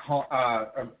Bay at home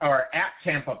or at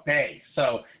Tampa Bay.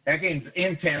 So that game's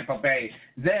in Tampa Bay.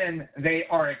 Then they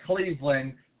are at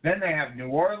Cleveland. Then they have New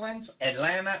Orleans,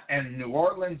 Atlanta, and New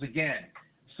Orleans again.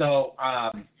 So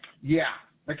the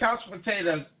couch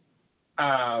potato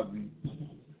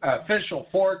official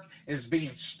fork is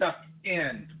being stuck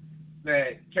in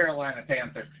the Carolina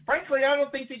Panthers. Frankly, I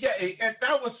don't think that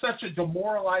was such a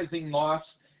demoralizing loss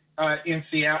in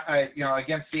Seattle,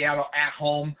 against Seattle at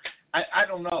home. I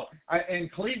don't know.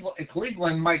 And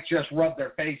Cleveland might just rub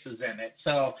their faces in it.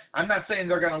 So I'm not saying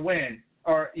they're going to win,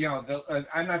 or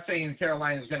I'm not saying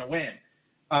Carolina's going to win,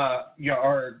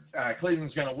 or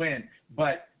Cleveland's going to win.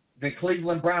 But the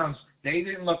Cleveland Browns, they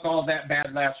didn't look all that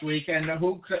bad last week. And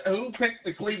who picked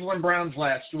the Cleveland Browns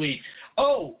last week?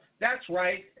 Oh, that's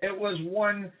right. It was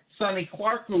one Sonny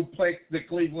Clark who picked the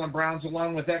Cleveland Browns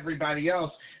along with everybody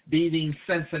else beating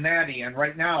Cincinnati. And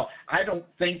right now, I don't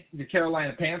think the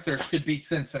Carolina Panthers could beat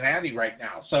Cincinnati right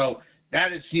now. So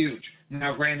that is huge.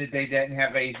 Now, granted, they didn't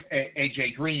have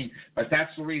A.J. Green, but that's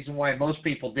the reason why most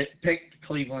people picked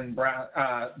Cleveland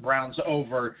Browns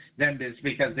over them, is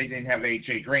because they didn't have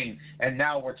A.J. Green. And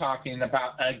now we're talking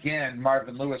about, again,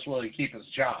 Marvin Lewis, will he keep his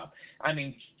job? I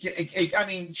mean,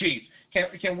 geez.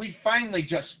 Can we finally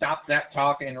just stop that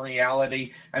talk in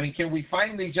reality? I mean, can we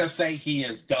finally just say he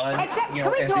is done? Can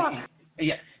we talk?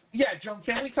 Yeah, Joe,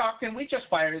 can we talk? Can we just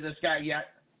fire this guy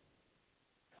yet?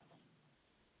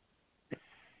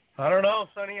 I don't know,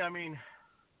 Sonny. I mean,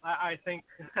 I think,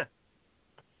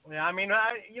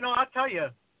 I'll tell you,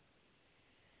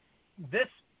 this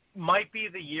might be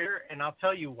the year, and I'll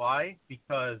tell you why.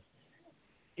 Because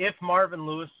if Marvin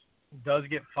Lewis does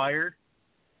get fired,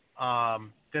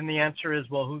 then the answer is,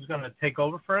 well, who's going to take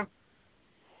over for him?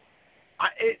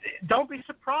 Don't be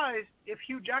surprised if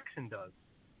Hugh Jackson does.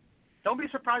 Don't be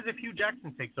surprised if Hugh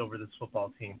Jackson takes over this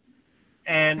football team.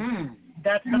 And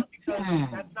that's not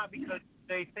because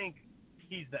they think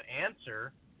he's the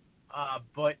answer,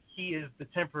 but he is the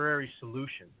temporary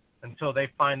solution until they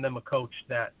find them a coach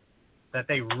that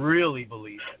they really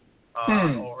believe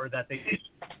in, or that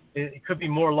it could be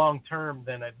more long term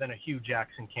than a Hugh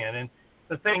Jackson can. And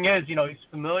the thing is, he's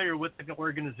familiar with the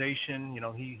organization.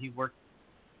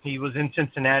 He was in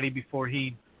Cincinnati before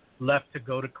he left to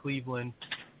go to Cleveland.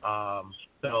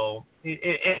 So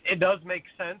it does make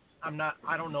sense.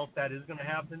 I don't know if that is going to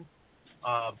happen,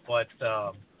 but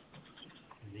that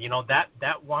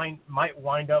might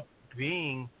wind up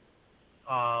being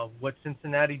what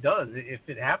Cincinnati does if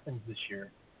it happens this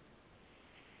year.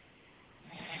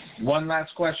 One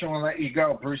last question, we'll let you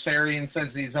go. Bruce Arians says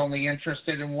he's only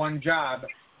interested in one job.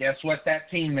 Guess what that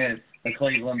team is? The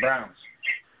Cleveland Browns.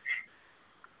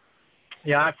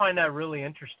 Yeah, I find that really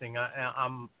interesting.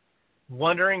 I'm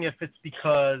wondering if it's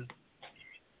because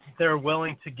they're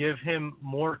willing to give him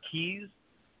more keys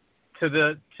to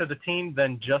the team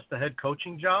than just the head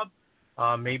coaching job.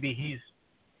 Maybe he's,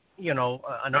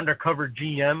 an undercover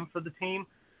GM for the team.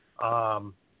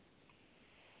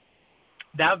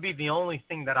 That would be the only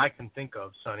thing that I can think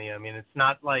of, Sonny. I mean, it's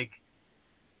not like,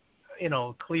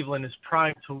 Cleveland is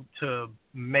primed to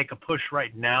make a push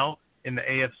right now in the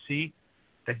AFC.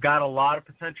 They've got a lot of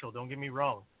potential. Don't get me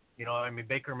wrong.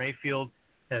 Baker Mayfield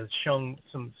has shown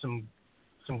some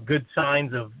good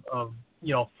signs of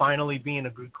finally being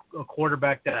a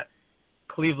quarterback that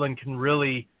Cleveland can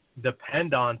really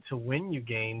depend on to win you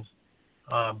games.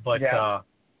 But I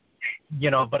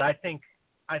think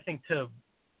to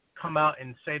come out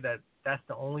and say that that's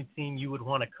the only team you would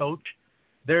want to coach,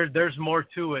 there's more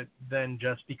to it than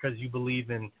just because you believe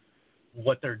in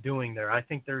what they're doing there. I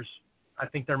think there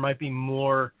might be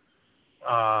more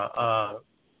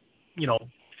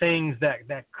things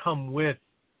that come with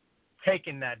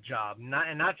taking that job,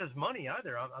 not just money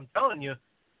either. I'm telling you,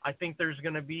 I think he's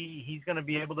going to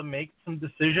be able to make some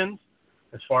decisions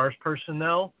as far as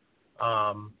personnel.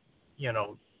 I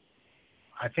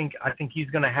think he's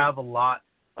going to have a lot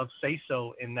of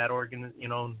say-so in that and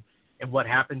what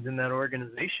happens in that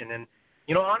organization. And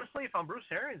honestly, if I'm Bruce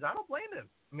Arians, I don't blame him.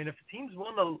 I mean, if the team's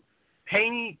willing to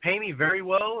pay me very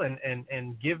well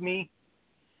and give me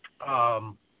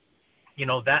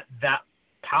that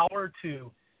power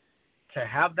to to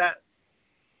have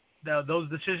those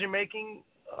decision making,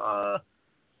 the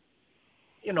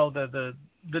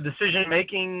decision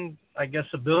making, I guess,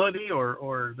 ability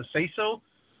or the say so,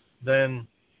 then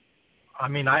I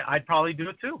mean I'd probably do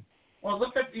it too. Well,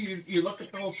 look at you look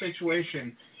at the whole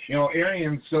situation.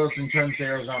 Arians goes and turns the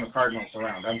Arizona Cardinals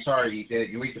around. I'm sorry he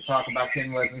did. We could talk about Ken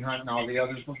Wisenhunt and all the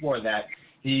others before that.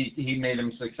 He made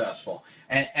them successful.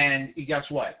 And guess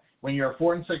what? When you're a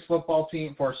 4-6 football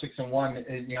team,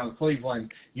 4-6-1,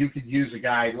 Cleveland, you could use a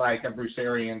guy like a Bruce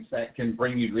Arians that can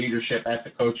bring you leadership at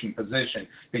the coaching position.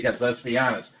 Because let's be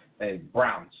honest, the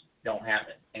Browns don't have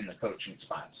it in the coaching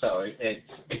spot. So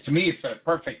to me, it's a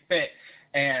perfect fit.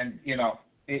 And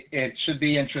it should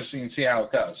be interesting to see how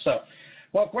it goes. So,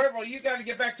 well, Cuervo, you got to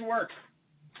get back to work.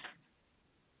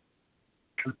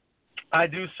 I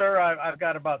do, sir. I've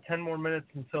got about 10 more minutes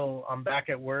until I'm back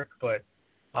at work, but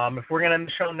if we're going to end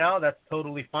the show now, that's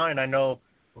totally fine. I know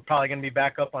we're probably going to be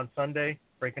back up on Sunday,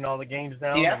 breaking all the games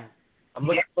down. Yeah. And I'm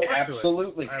looking forward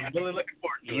absolutely. to it. I'm really looking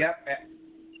forward to it.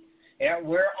 Yeah,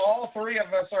 we're all three of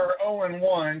us are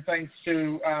 0-1 thanks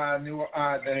to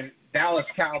the Dallas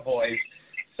Cowboys.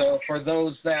 So for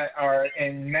those that are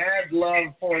in mad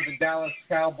love for the Dallas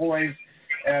Cowboys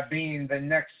being the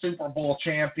next Super Bowl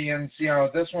champions,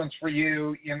 this one's for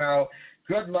you.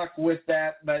 Good luck with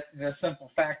that. But the simple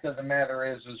fact of the matter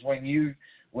is when you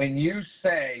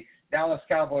say Dallas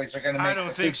Cowboys are going to make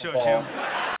the Super Bowl,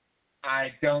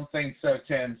 I don't think so,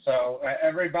 Tim. So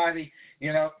everybody,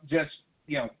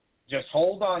 just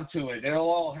hold on to it. It'll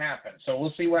all happen. So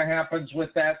we'll see what happens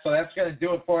with that. So that's going to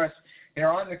do it for us here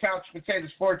on the Couch Potato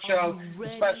Sports Show.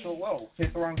 The special,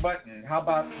 hit the wrong button. How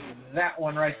about that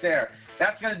one right there?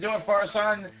 That's going to do it for us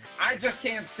on I Just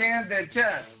Can't Stand It.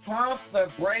 Just pump the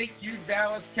brake, you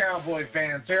Dallas Cowboy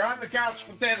fans. Here on the Couch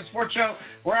Potato Sports Show.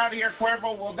 We're out of here,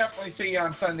 Cuervo. We'll definitely see you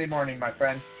on Sunday morning, my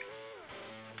friend.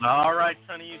 All right,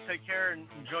 Sonny. You take care and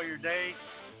enjoy your day,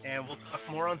 and we'll talk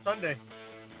more on Sunday.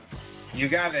 You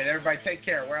got it. Everybody take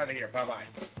care. We're out of here.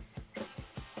 Bye-bye.